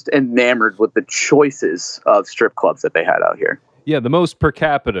was just enamored with the choices of strip clubs that they had out here. Yeah, the most per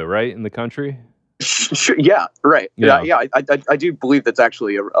capita, right, in the country. Sure, yeah, right. Yeah. I do believe that's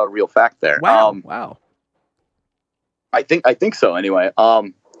actually a real fact there. Wow. I think so. Anyway.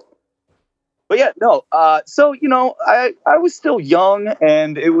 But yeah, no. So I was still young,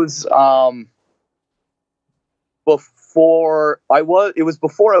 and it was before I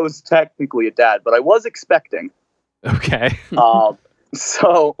was technically a dad, but I was expecting. Okay.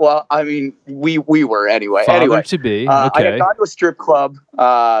 So, well, I mean, we were anyway. Father to be. Okay. I had gone to a strip club.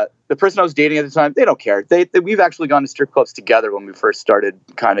 The person I was dating at the time, they don't care. We've actually gone to strip clubs together when we first started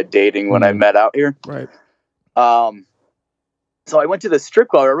kind of dating when I met out here. Right. So I went to the strip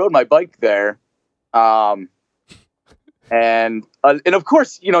club. I rode my bike there. And of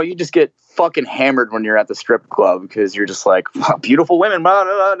course, you just get fucking hammered when you're at the strip club because you're just like, beautiful women. Blah,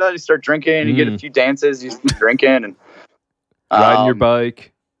 blah, blah. You start drinking, you get a few dances, you start drinking, and riding your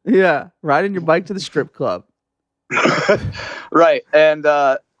bike. Yeah, riding your bike to the strip club. Right, and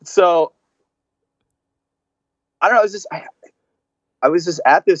so I don't know. I was just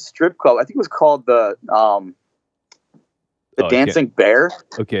at this strip club. I think it was called the Dancing Bear.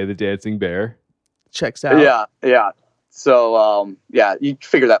 Okay, the Dancing Bear. Checks out. Yeah. So, you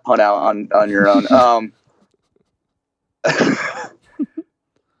figure that pun out on your own.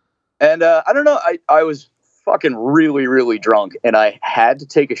 And I don't know. I was fucking really, really drunk, and I had to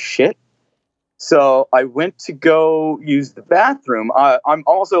take a shit. So I went to go use the bathroom. I'm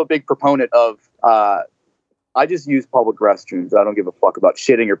also a big proponent of, I just use public restrooms. I don't give a fuck about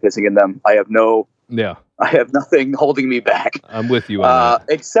shitting or pissing in them. I have nothing holding me back. I'm with you on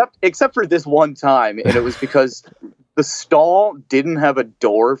that. Except for this one time, and it was because the stall didn't have a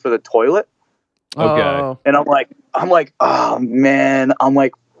door for the toilet. Okay. And I'm like, oh man, I'm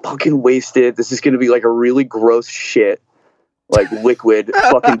like fucking wasted. This is gonna be like a really gross shit, like liquid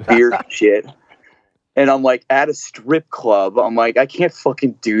fucking beer shit. And I'm like at a strip club. I'm like, I can't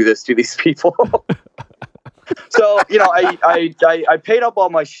fucking do this to these people. So, I paid up all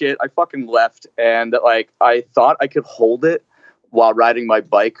my shit. I fucking left, and like I thought I could hold it while riding my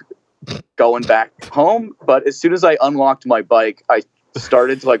bike going back home. But as soon as I unlocked my bike, I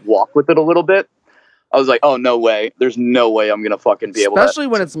started to like walk with it a little bit. I was like, oh, no way. There's no way I'm going to fucking be able to. Especially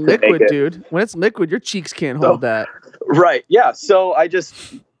when it's liquid, dude. When it's liquid, your cheeks can't hold that. Right. Yeah. So I just,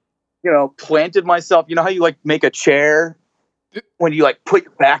 planted myself. You know how you like make a chair when you like put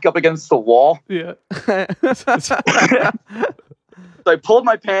your back up against the wall? Yeah. So I pulled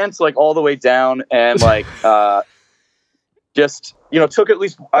my pants like all the way down and like just, took at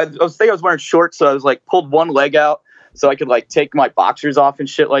least, I was wearing shorts. So I was like pulled one leg out so I could like take my boxers off and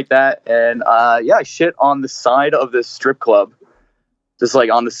shit like that. And I shit on the side of this strip club. Just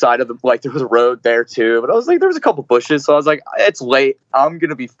like on the side of the, like there was a road there too. But I was like, there was a couple bushes. So I was like, it's late. I'm going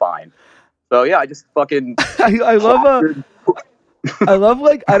to be fine. So yeah, I just fucking. I love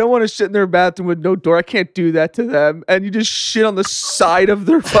like I don't want to shit in their bathroom with no door. I can't do that to them, and you just shit on the side of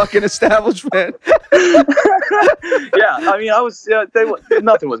their fucking establishment. Yeah, I mean,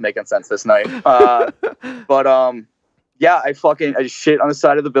 nothing was making sense this night. But I just shit on the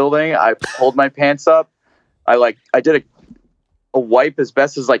side of the building. I pulled my pants up. I did a wipe as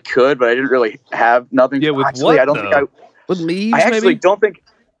best as I could, but I didn't really have nothing. Yeah, with actually, what, I don't think I with leaves. I actually maybe? don't think.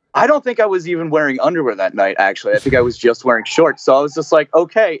 I don't think I was even wearing underwear that night, actually. I think I was just wearing shorts. So I was just like,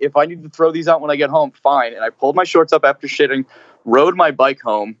 okay, if I need to throw these out when I get home, fine. And I pulled my shorts up after shitting, rode my bike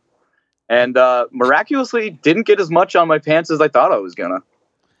home, and miraculously didn't get as much on my pants as I thought I was going to.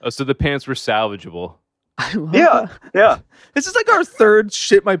 Oh, so the pants were salvageable. Yeah. This is like our third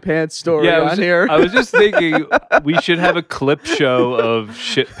shit my pants story on here. I was just thinking we should have a clip show of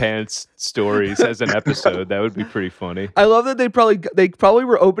shit pants stories as an episode. That would be pretty funny. I love that they probably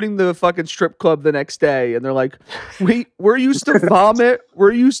were opening the fucking strip club the next day, and they're like, we're used to vomit,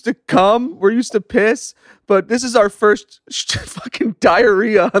 we're used to cum, we're used to piss, but this is our first fucking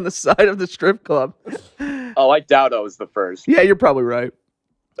diarrhea on the side of the strip club. Oh, I doubt I was the first. Yeah, you're probably right.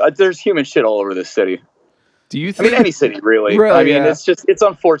 There's human shit all over this city. Do you think? I mean, any city, really. I mean, it's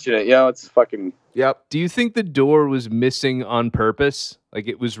unfortunate. It's fucking. Yep. Do you think the door was missing on purpose? Like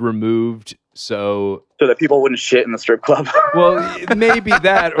it was removed so that people wouldn't shit in the strip club? Well, maybe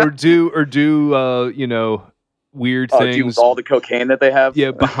that, or do weird things. Do all the cocaine that they have.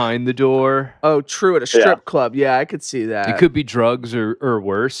 Yeah, behind the door. Oh, true. At a strip club. Yeah, I could see that. It could be drugs or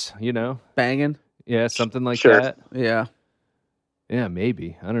worse. Banging. Yeah, something like that. Yeah. Yeah,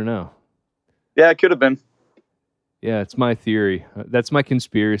 maybe. I don't know. Yeah, it could have been. Yeah, it's my theory. That's my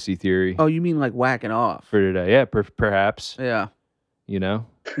conspiracy theory. Oh, you mean like whacking off for today? Yeah, perhaps. Yeah. Yeah,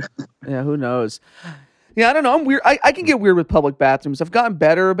 who knows? Yeah, I don't know. I'm weird. I can get weird with public bathrooms. I've gotten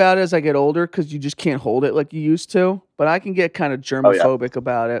better about it as I get older because you just can't hold it like you used to. But I can get kind of germophobic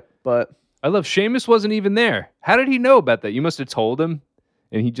about it. But I love Seamus wasn't even there. How did he know about that? You must have told him,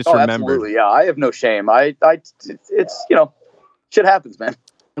 and he just remembered. Absolutely. Yeah, I have no shame. It's shit happens, man.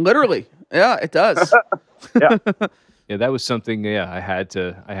 Literally. Yeah, it does. Yeah. Yeah, that was something. Yeah, I had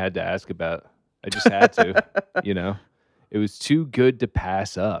to ask about. I just had to. It was too good to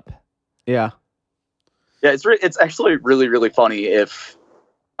pass up. Yeah. Yeah, it's actually really, really funny if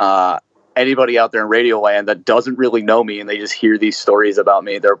anybody out there in radio land that doesn't really know me and they just hear these stories about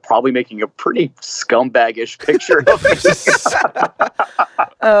me, they're probably making a pretty scumbag-ish picture of me.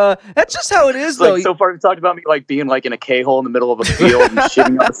 That's just how it is, though. So far, we've talked about me like being like in a K-hole in the middle of a field and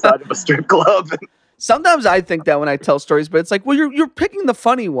shitting on the side of a strip club. Sometimes I think that when I tell stories, but it's like, well, you're picking the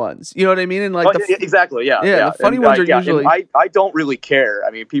funny ones. You know what I mean? And like, exactly, yeah. The funny ones are usually. I don't really care. I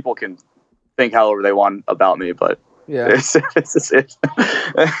mean, people can think however they want about me, but yeah, it's yeah,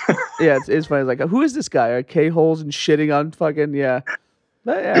 it's funny. It's like, who is this guy? K-holes and shitting on fucking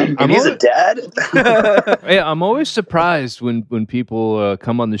And he's a dad. Yeah, I'm always surprised when people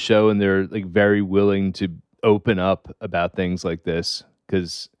come on the show and they're like very willing to open up about things like this,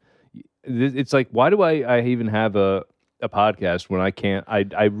 because it's like, why do I even have a podcast when I can't?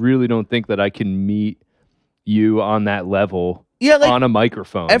 I really don't think that I can meet you on that level Yeah, like on a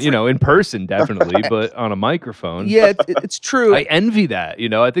microphone. In person definitely, but on a microphone. Yeah, it's true. I envy that.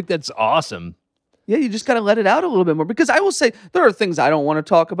 I think that's awesome. Yeah, you just got to let it out a little bit more, because I will say there are things I don't want to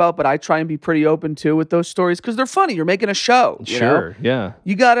talk about, but I try and be pretty open too with those stories because they're funny. You're making a show. Sure, yeah.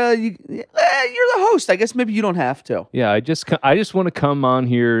 You're the host. I guess maybe you don't have to. Yeah, I just want to come on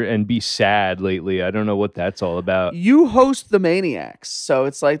here and be sad lately. I don't know what that's all about. You host the Maniacs, so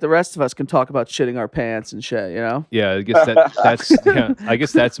it's like the rest of us can talk about shitting our pants and shit, Yeah, I guess that's I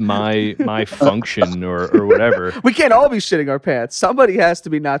guess that's my function or whatever. We can't all be shitting our pants. Somebody has to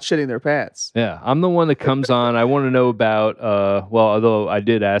be not shitting their pants. Yeah, I'm the one that comes on. I want to know about although I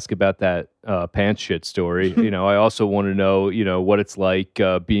did ask about that pants shit story, I also want to know, what it's like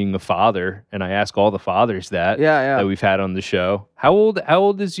being a father, and I ask all the fathers that that we've had on the show. How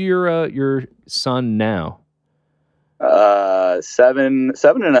old is your son now?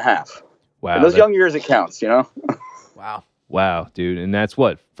 7.5. Wow. In those young years it counts, Wow, dude. And that's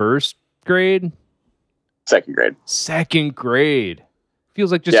what, first grade? Second grade.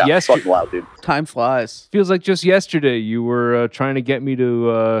 Feels like just yesterday. Fucking wild, dude. Time flies. Feels like just yesterday you were trying to get me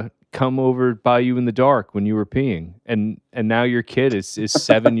to come over by you in the dark when you were peeing, and now your kid is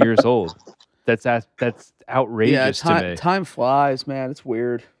 7 years old. That's outrageous to me. Time flies, man. It's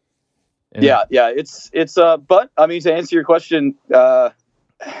weird. And it's but I mean, to answer your question,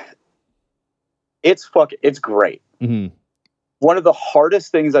 it's great. Mm-hmm. One of the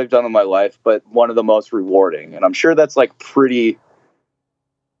hardest things I've done in my life, but one of the most rewarding, and I'm sure that's like pretty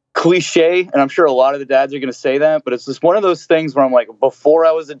cliche, and I'm sure a lot of the dads are going to say that, but it's just one of those things where I'm like, before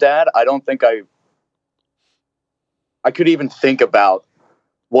I was a dad, I don't think I could even think about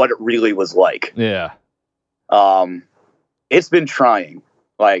what it really was like. Yeah. It's been trying,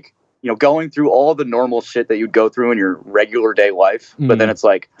 like, going through all the normal shit that you'd go through in your regular day life, but then it's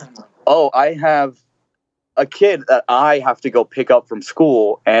like, oh, I have a kid that I have to go pick up from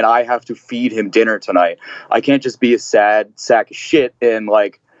school, and I have to feed him dinner tonight. I can't just be a sad sack of shit and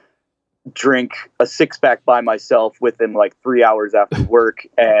like drink a 6-pack by myself within like 3 hours after work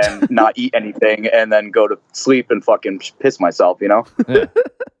and not eat anything and then go to sleep and fucking piss myself, Yeah.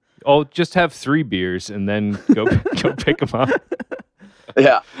 Oh, just have 3 beers and then go pick them up.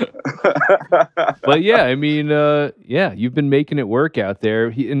 Yeah. But yeah, I mean, you've been making it work out there.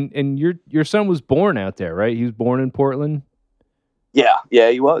 And your son was born out there, right? He was born in Portland. Yeah,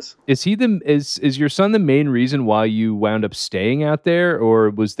 he was. Is is your son the main reason why you wound up staying out there, or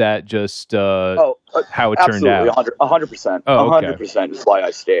was that just how it turned out? 100%. Oh, okay. 100% is why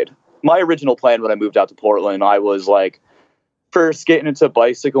I stayed. My original plan when I moved out to Portland, I was like first getting into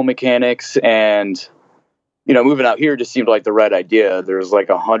bicycle mechanics, and moving out here just seemed like the right idea. There was like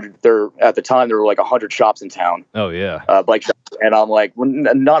 100 there at the time. There were like 100 shops in town. Oh yeah, bike shops, and I'm like, well,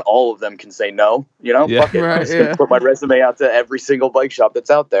 not all of them can say no. Yeah. Fuck it. I'm just gonna put my resume out to every single bike shop that's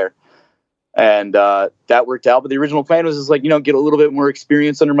out there, and that worked out. But the original plan was just like, get a little bit more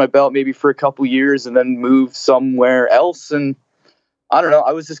experience under my belt, maybe for a couple years, and then move somewhere else. And I don't know.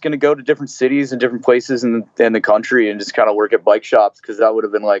 I was just gonna go to different cities and different places in the country and just kind of work at bike shops, because that would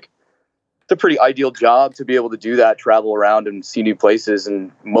have been like a pretty ideal job to be able to do that, travel around and see new places,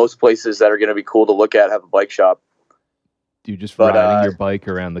 and most places that are going to be cool to look at have a bike shop. You just riding your bike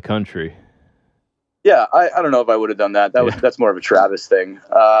around the country. Yeah, I don't know if I would have done that. That's more of a Travis thing.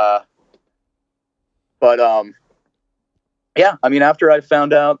 Yeah, I mean, after I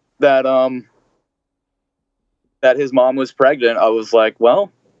found out that that his mom was pregnant, I was like,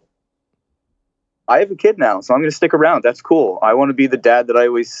 well, I have a kid now, so I'm going to stick around. That's cool. I want to be the dad that I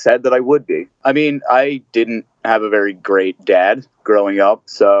always said that I would be. I mean, I didn't have a very great dad growing up.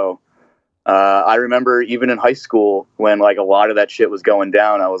 So I remember even in high school when like a lot of that shit was going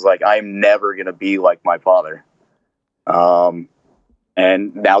down, I was like, I'm never going to be like my father. And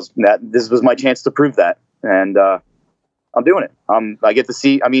this was my chance to prove that. And I'm doing it. I get to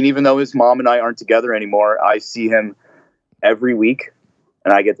see, I mean, even though his mom and I aren't together anymore, I see him every week,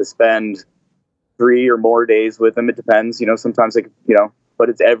 and I get to spend 3 or more days with him. It depends, sometimes but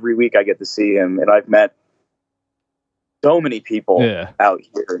it's every week I get to see him. And I've met so many people out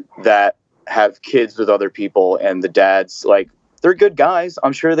here that have kids with other people, and the dads, like, they're good guys.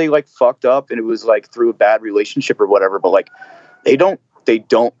 I'm sure they like fucked up and it was like through a bad relationship or whatever, but like they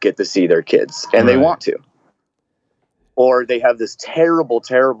don't get to see their kids, and they want to. Or they have this terrible,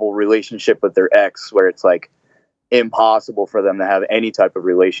 terrible relationship with their ex where it's like impossible for them to have any type of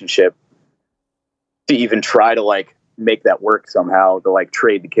relationship, to even try to like make that work somehow, to like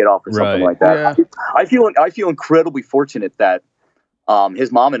trade the kid off or something like that. Yeah. I feel incredibly fortunate that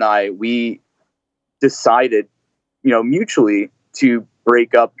his mom and I, we decided, mutually to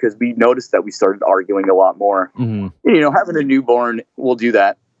break up because we noticed that we started arguing a lot more. Mm-hmm. You know, having a newborn will do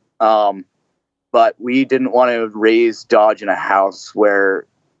that. But we didn't want to raise Dodge in a house where,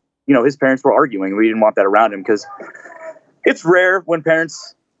 you know, his parents were arguing. We didn't want that around him because it's rare when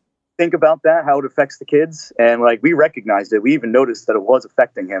parents think about that, how it affects the kids. And like, we recognized it. We even noticed that it was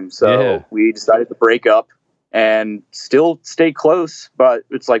affecting him. So we decided to break up and still stay close. But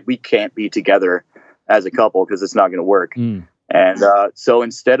it's like, we can't be together as a couple because it's not going to work. And so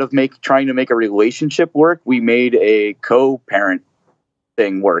instead of trying to make a relationship work, we made a co-parent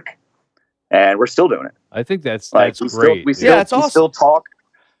thing work. And we're still doing it. I think that's great. We still talk.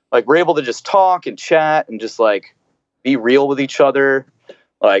 Like, we're able to just talk and chat and just like be real with each other.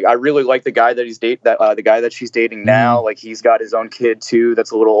 Like, I really like the guy that the guy that she's dating now. Like, he's got his own kid too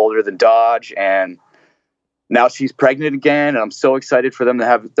that's a little older than Dodge, and now she's pregnant again. And I'm so excited for them to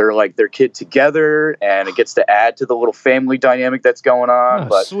have their kid together, and it gets to add to the little family dynamic that's going on.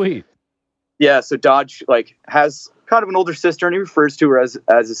 But sweet. Yeah, so Dodge like has kind of an older sister, and he refers to her as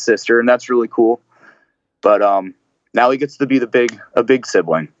a sister, and that's really cool. But now he gets to be a big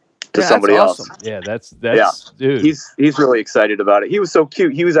sibling to somebody else. Yeah, that's dude. He's really excited about it. He was so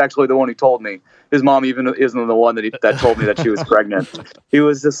cute. He was actually the one who told me. His mom even isn't the one that told me that she was pregnant. He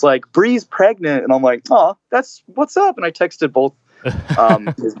was just like, Bree's pregnant, and I'm like, oh, that's what's up. And I texted both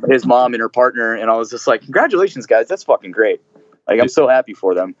his mom and her partner, and I was just like, congratulations, guys, that's fucking great. Like, I'm so happy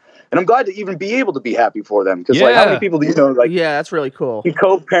for them. And I'm glad to even be able to be happy for them. Because, like, how many people do you know, like... Yeah, that's really cool. You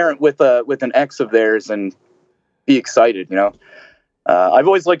co-parent with an ex of theirs and be excited, you know? I've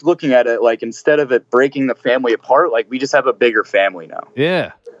always liked looking at it, like, instead of it breaking the family apart, like, we just have a bigger family now.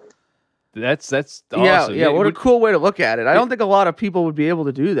 Yeah. That's awesome. Yeah, what a cool way to look at it. I don't think a lot of people would be able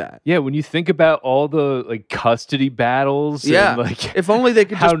to do that. Yeah, when you think about all the like custody battles, and, like, if only they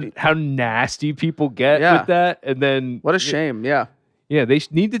could how nasty people get with that, and then what a shame. Yeah, they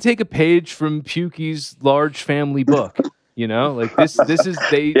need to take a page from Pukey's large family book. You know, like this is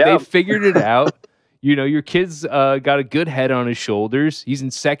they figured it out. You know, your kid's got a good head on his shoulders. He's in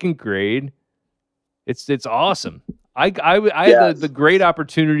 2nd grade. It's awesome. I had the great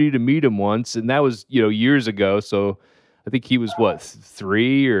opportunity to meet him once, and that was, you know, years ago. So I think he was what,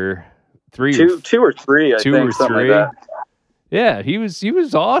 3 or 3, two or three, I think, something like that. Yeah, he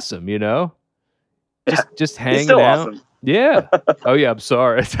was awesome. You know, just hanging still out. Awesome. Yeah. Oh yeah. I'm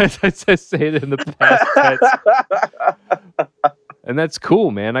sorry. I say it in the past tense. And that's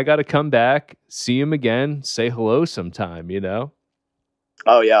cool, man. I got to come back, see him again, say hello sometime. You know.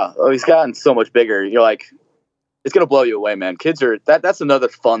 Oh yeah. Oh, he's gotten so much bigger. You're like, it's going to blow you away, man. Kids are that's another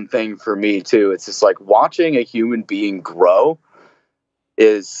fun thing for me too. It's just like watching a human being grow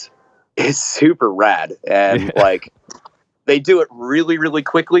is super rad. And like, they do it really, really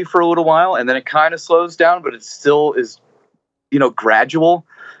quickly for a little while, and then it kind of slows down, but it still is, you know, gradual.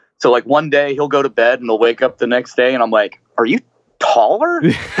 So like one day he'll go to bed and he'll wake up the next day, and I'm like, are you taller?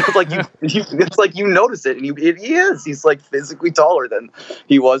 It's like it's like you notice it, and he is. He's like physically taller than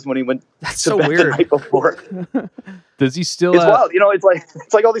he was when he went to bed the night before. Does he still? It's wild, you know. It's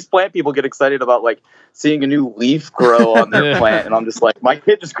like all these plant people get excited about like seeing a new leaf grow on their plant, and I'm just like, my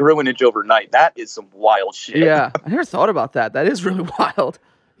kid just grew an inch overnight. That is some wild shit. Yeah, I never thought about that. That is really wild.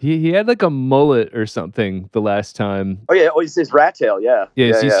 He had like a mullet or something the last time. Oh yeah, it's his rat tail. Yeah.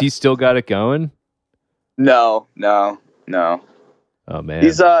 He's still got it going. No. Oh man,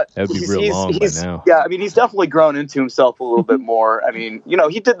 that'd be real long by now. Yeah, I mean, he's definitely grown into himself a little bit more. I mean, you know,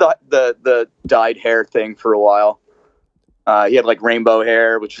 he did the dyed hair thing for a while. He had like rainbow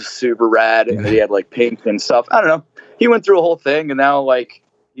hair, which was super rad, and then he had like pink and stuff. I don't know. He went through a whole thing, and now like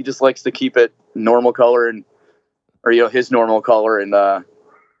he just likes to keep it normal color or you know, his normal color, and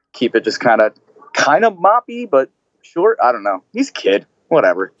keep it just kind of moppy but short. I don't know. He's a kid.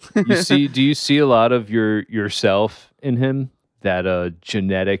 Whatever. Do you see a lot of yourself in him? That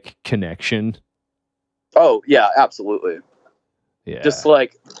genetic connection. Oh yeah, absolutely. Yeah. Just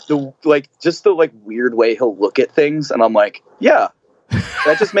like the weird way he'll look at things, and I'm like, yeah,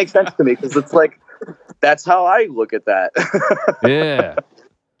 that just makes sense to me, because it's like that's how I look at that. Yeah.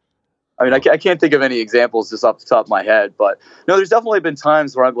 I mean, I can't think of any examples just off the top of my head, but no, there's definitely been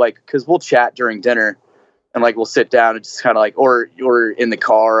times where I'm like, because we'll chat during dinner, and like we'll sit down and just kind of like, or in the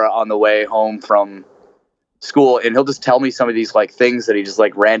car on the way home from school, and he'll just tell me some of these like things that he just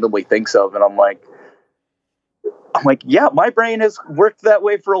like randomly thinks of, and I'm like, yeah, my brain has worked that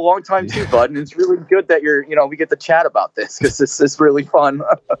way for a long time too, bud, and it's really good that we get to chat about this, because this is really fun.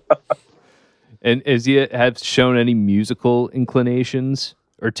 And has he have shown any musical inclinations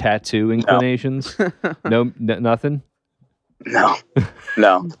or tattoo inclinations? No, nothing.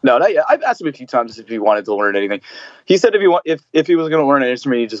 No, not yet. I've asked him a few times if he wanted to learn anything. He said if he was going to learn an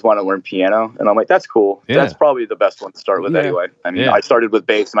instrument, he just wanted to learn piano. And I'm like, that's cool. Yeah. That's probably the best one to start with anyway. I mean, I started with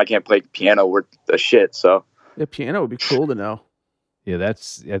bass and I can't play piano worth a shit. So yeah, piano would be cool to know. Yeah,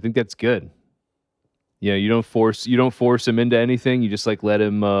 I think that's good. Yeah, you don't force him into anything. You just like let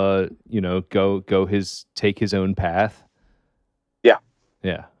him take his own path. Yeah.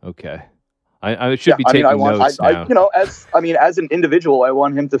 Yeah. Okay. I should be taking notes now. As an individual, I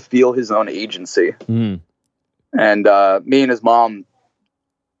want him to feel his own agency. Mm. And me and his mom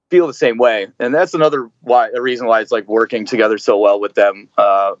feel the same way. And that's a reason why it's like working together so well with them,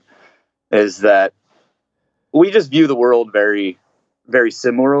 is that we just view the world very, very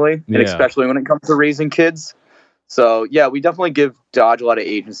similarly, and especially when it comes to raising kids. So yeah, we definitely give Dodge a lot of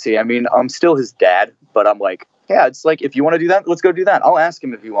agency. I mean, I'm still his dad, but I'm like, yeah, it's like, if you want to do that, let's go do that. I'll ask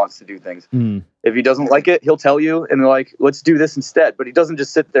him if he wants to do things. Mm. If he doesn't like it, he'll tell you and like, let's do this instead. But he doesn't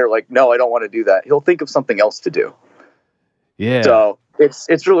just sit there like, no, I don't want to do that. He'll think of something else to do. Yeah. So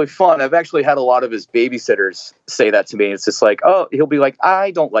it's really fun. I've actually had a lot of his babysitters say that to me. It's just like, oh, he'll be like,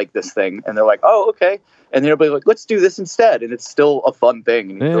 I don't like this thing. And they're like, oh, okay. And they'll be like, let's do this instead. And it's still a fun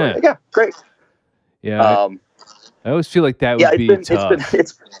thing. And like, yeah, great. Yeah. I always feel like that would be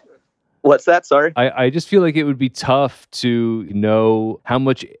tough. What's that? Sorry. I just feel like it would be tough to know how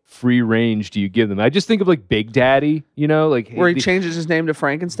much free range do you give them. I just think of like Big Daddy, like where he changes his name to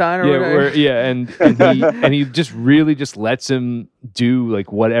Frankenstein or whatever. And he just really just lets him do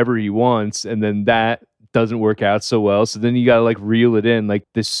like whatever he wants, and then that doesn't work out so well. So then you gotta like reel it in, like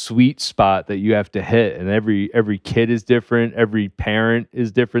this sweet spot that you have to hit. And every kid is different, every parent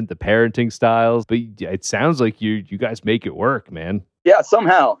is different, the parenting styles. But it sounds like you guys make it work, man. Yeah,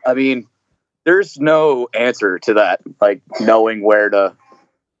 somehow. I mean, there's no answer to that. Like knowing where to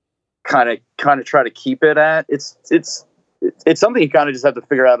kind of try to keep it at. It's something you kind of just have to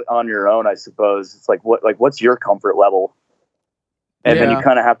figure out on your own, I suppose. It's like what's your comfort level, and then you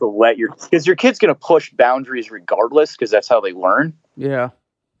kind of have to because your kid's gonna push boundaries regardless, because that's how they learn. Yeah.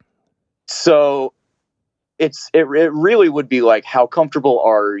 So it really would be like, how comfortable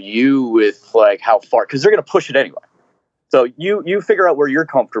are you with like how far? Because they're gonna push it anyway. So you figure out where you're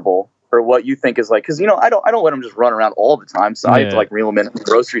comfortable, or what you think is like, because I don't let them just run around all the time. So I have to like reel them in at the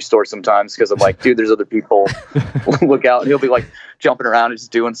grocery store sometimes, because I'm like, dude, there's other people. Look out. And he'll be like jumping around and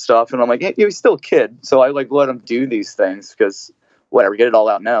just doing stuff, and I'm like, hey, he's still a kid, so I like let him do these things, because whatever, get it all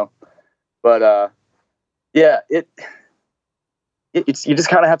out now. But yeah, it's you just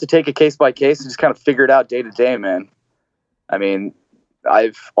kind of have to take it case by case and just kind of figure it out day to day, man. I mean,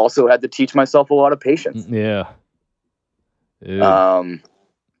 I've also had to teach myself a lot of patience. Yeah.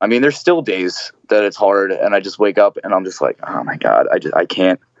 I mean, there's still days that it's hard, and I just wake up and I'm just like, oh my God, I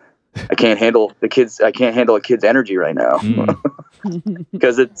can't handle the kids. I can't handle a kid's energy right now.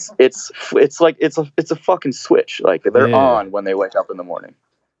 Because it's like it's a fucking switch. Like they're on when they wake up in the morning.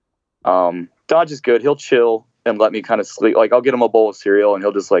 Dodge is good. He'll chill and let me kind of sleep. Like I'll get him a bowl of cereal and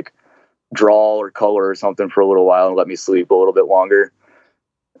he'll just like draw or color or something for a little while and let me sleep a little bit longer.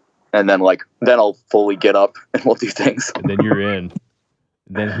 And then I'll fully get up and we'll do things. And then you're in.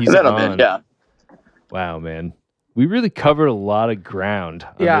 And then he's on. I'm in, yeah. Wow, man. We really covered a lot of ground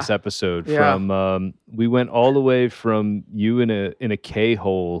on this episode. Yeah. From we went all the way from you in a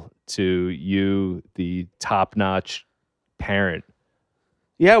K-hole to you, the top-notch parent.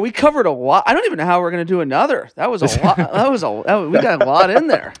 Yeah, we covered a lot. I don't even know how we're going to do another. That was a lot. We got a lot in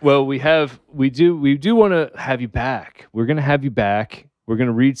there. Well, we do want to have you back. We're going to have you back. We're going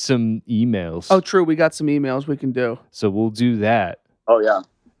to read some emails. Oh, true. We got some emails we can do. So we'll do that. Oh, yeah.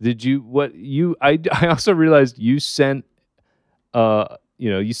 I also realized you sent,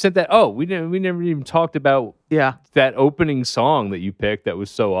 you sent that. Oh, we never even talked about that opening song that you picked. That was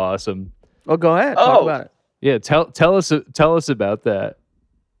so awesome. Oh, go ahead. Talk about it. Yeah. Tell us about that.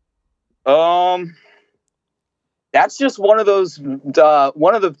 That's just one of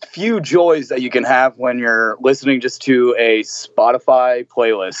the few joys that you can have when you're listening just to a Spotify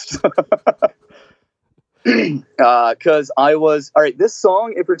playlist. Because this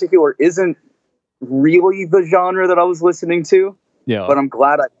song in particular isn't really the genre that I was listening to. Yeah. But I'm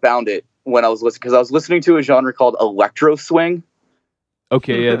glad I found it when I was listening, because I was listening to a genre called electro swing.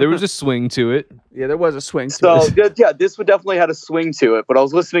 Okay, yeah, there was a swing to it. Yeah, there was a swing to it. So, yeah, this would definitely had a swing to it, but I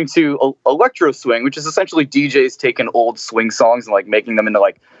was listening to electro swing, which is essentially DJs taking old swing songs and, like, making them into,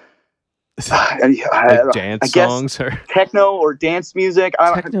 like dance songs or techno or dance music.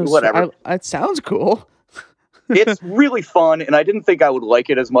 Whatever. It sounds cool. It's really fun, and I didn't think I would like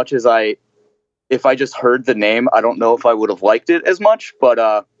it as much as if I just heard the name. I don't know if I would have liked it as much,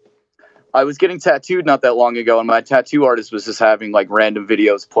 but I was getting tattooed not that long ago, and my tattoo artist was just having like random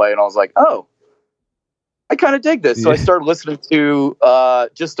videos play, and I was like, oh, I kind of dig this. So I started listening to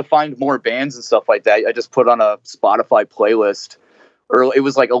just to find more bands and stuff like that. I just put on a Spotify playlist, or it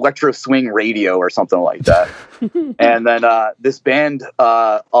was like Electro Swing Radio or something like that. And then this band,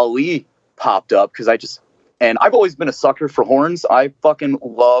 Ali, popped up because and I've always been a sucker for horns. I fucking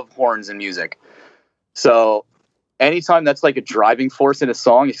love horns in music. So anytime that's like a driving force in a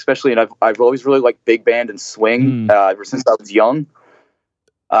song, especially, and I've always really liked big band and swing ever since I was young.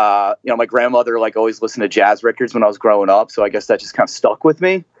 My grandmother like always listened to jazz records when I was growing up, so I guess that just kind of stuck with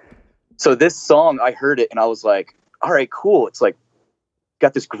me. So this song, I heard it and I was like, all right, cool. It's like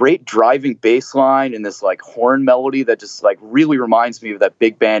got this great driving bass line and this like horn melody that just like really reminds me of that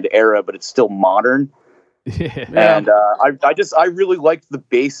big band era, but it's still modern. Yeah. And I really liked the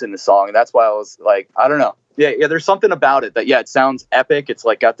bass in the song, and that's why I was like, I don't know. Yeah, there's something about it that it sounds epic. It's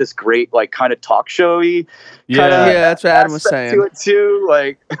like got this great like kind of talk showy. That's what Adam was saying. To it too,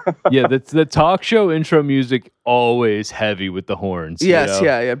 like yeah, the talk show intro music always heavy with the horns. Yes,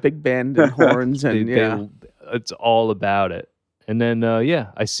 yeah, big band and horns, and it's all about it. And then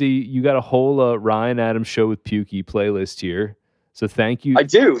I see you got a whole Ryan Adams Show with Pukey playlist here. So thank you. I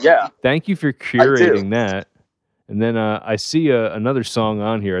do, yeah. Thank you for curating that. And then I see another song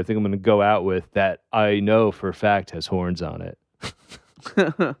on here I think I'm going to go out with that I know for a fact has horns on it.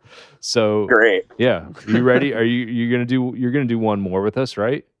 So great. Yeah. Are you ready? You're going to do one more with us,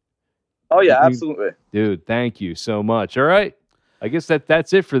 right? Oh yeah, absolutely. Dude, thank you so much. All right. I guess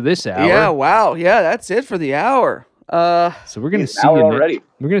that's it for this hour. Yeah, wow. Yeah, that's it for the hour. So we're going to see you already.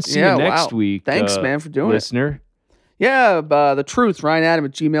 We're going to see you next week. Thanks, man, for doing listener. It. Yeah, the truth,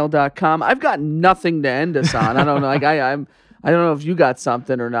 RyanAdam@gmail.com. I've got nothing to end us on. I don't know. Like I don't know if you got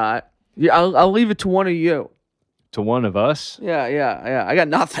something or not. Yeah, I'll leave it to one of you. To one of us? Yeah. I got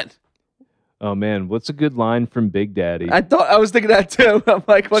nothing. Oh man, what's a good line from Big Daddy? I was thinking that too. I'm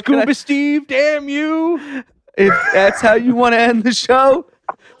like, what? Scuba Steve, damn you! If that's how you want to end the show,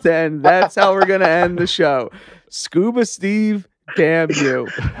 then that's how we're gonna end the show. Scuba Steve, damn you.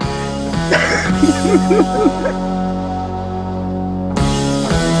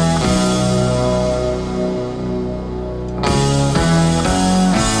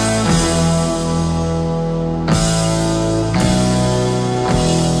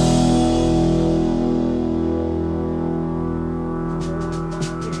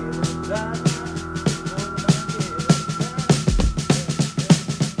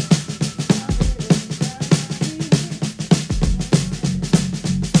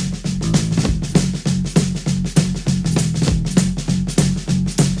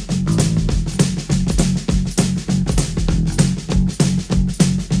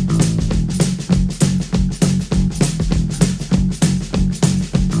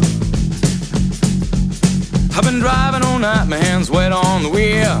 I've been driving all night, my hands wet on the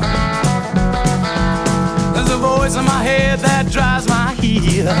wheel. There's a voice in my head that drives my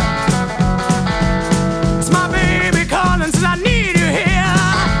heel. It's my baby calling, says I need you here.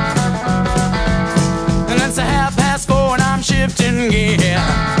 And it's 4:30 and I'm shifting gear.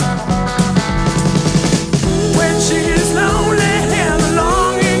 When she's lonely and the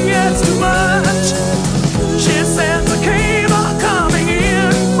longing gets too much, she sends a cable coming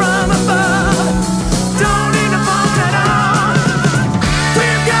in from above.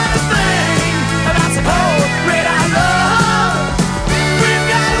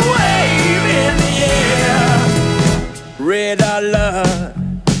 Red our love.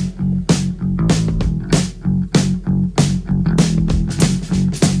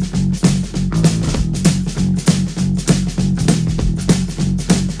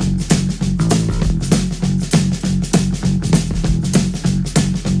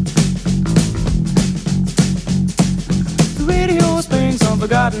 The radio spins some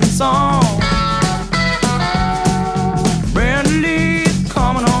forgotten song. Brand new leaves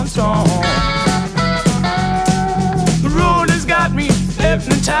coming on strong.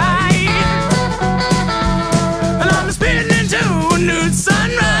 Hypnotized, and I'm spinning into a new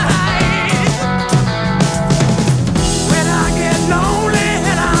sunrise. When I get lonely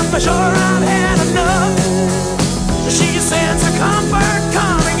and I'm sure I've had enough, she sends a comfort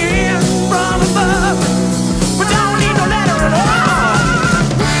coming in from above. We don't need no letter at all.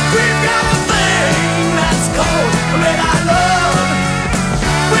 We've got the thing that's called red eye love.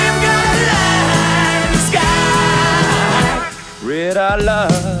 We've got a light in the sky. Red eye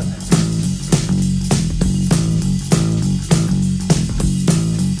love.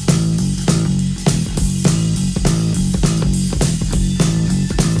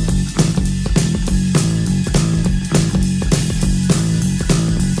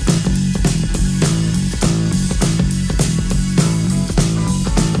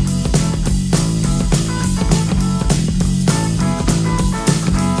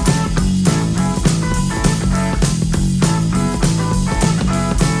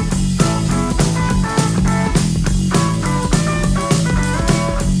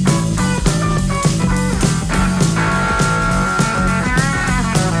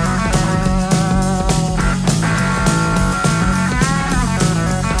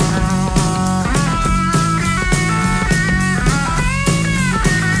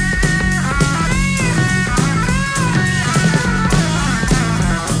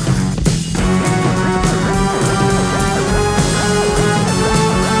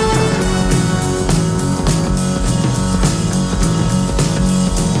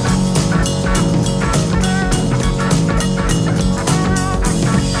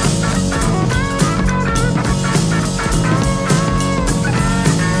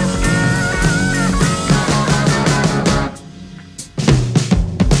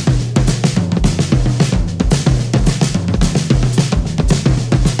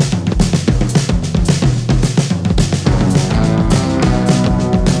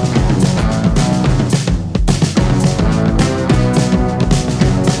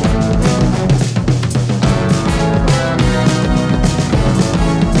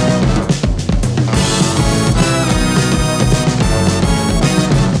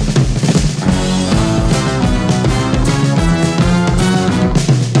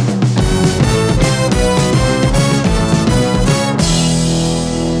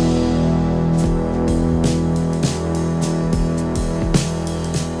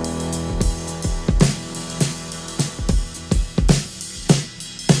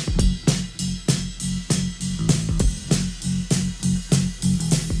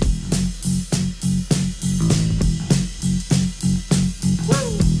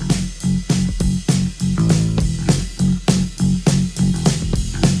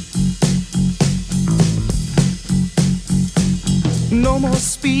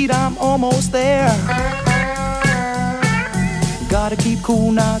 almost speed, I'm almost there. Gotta keep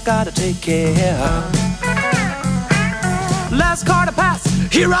cool now, gotta take care. Last car to pass,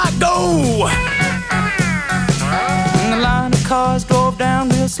 here I go. And the line of cars drove down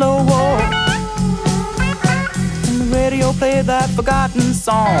real slow. And the radio played that forgotten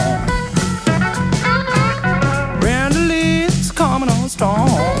song. Brenda Lee's coming on strong.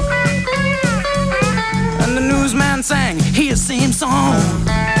 And the newsman sang his same song.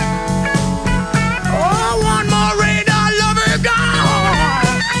 Oh, one more radar lover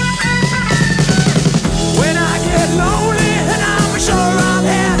gone. When I get lonely and I'm sure I've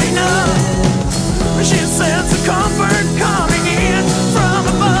had enough, she says the comfort coming in from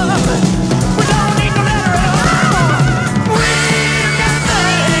above. We don't need no letter at all. We've got a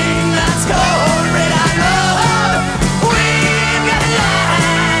thing that's called red eye love. We've got a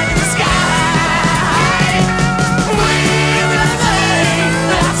light in the sky. We've got a thing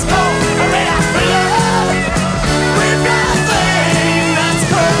that's called red eye love. We've got a thing that's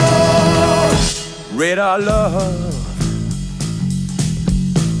called red eye love.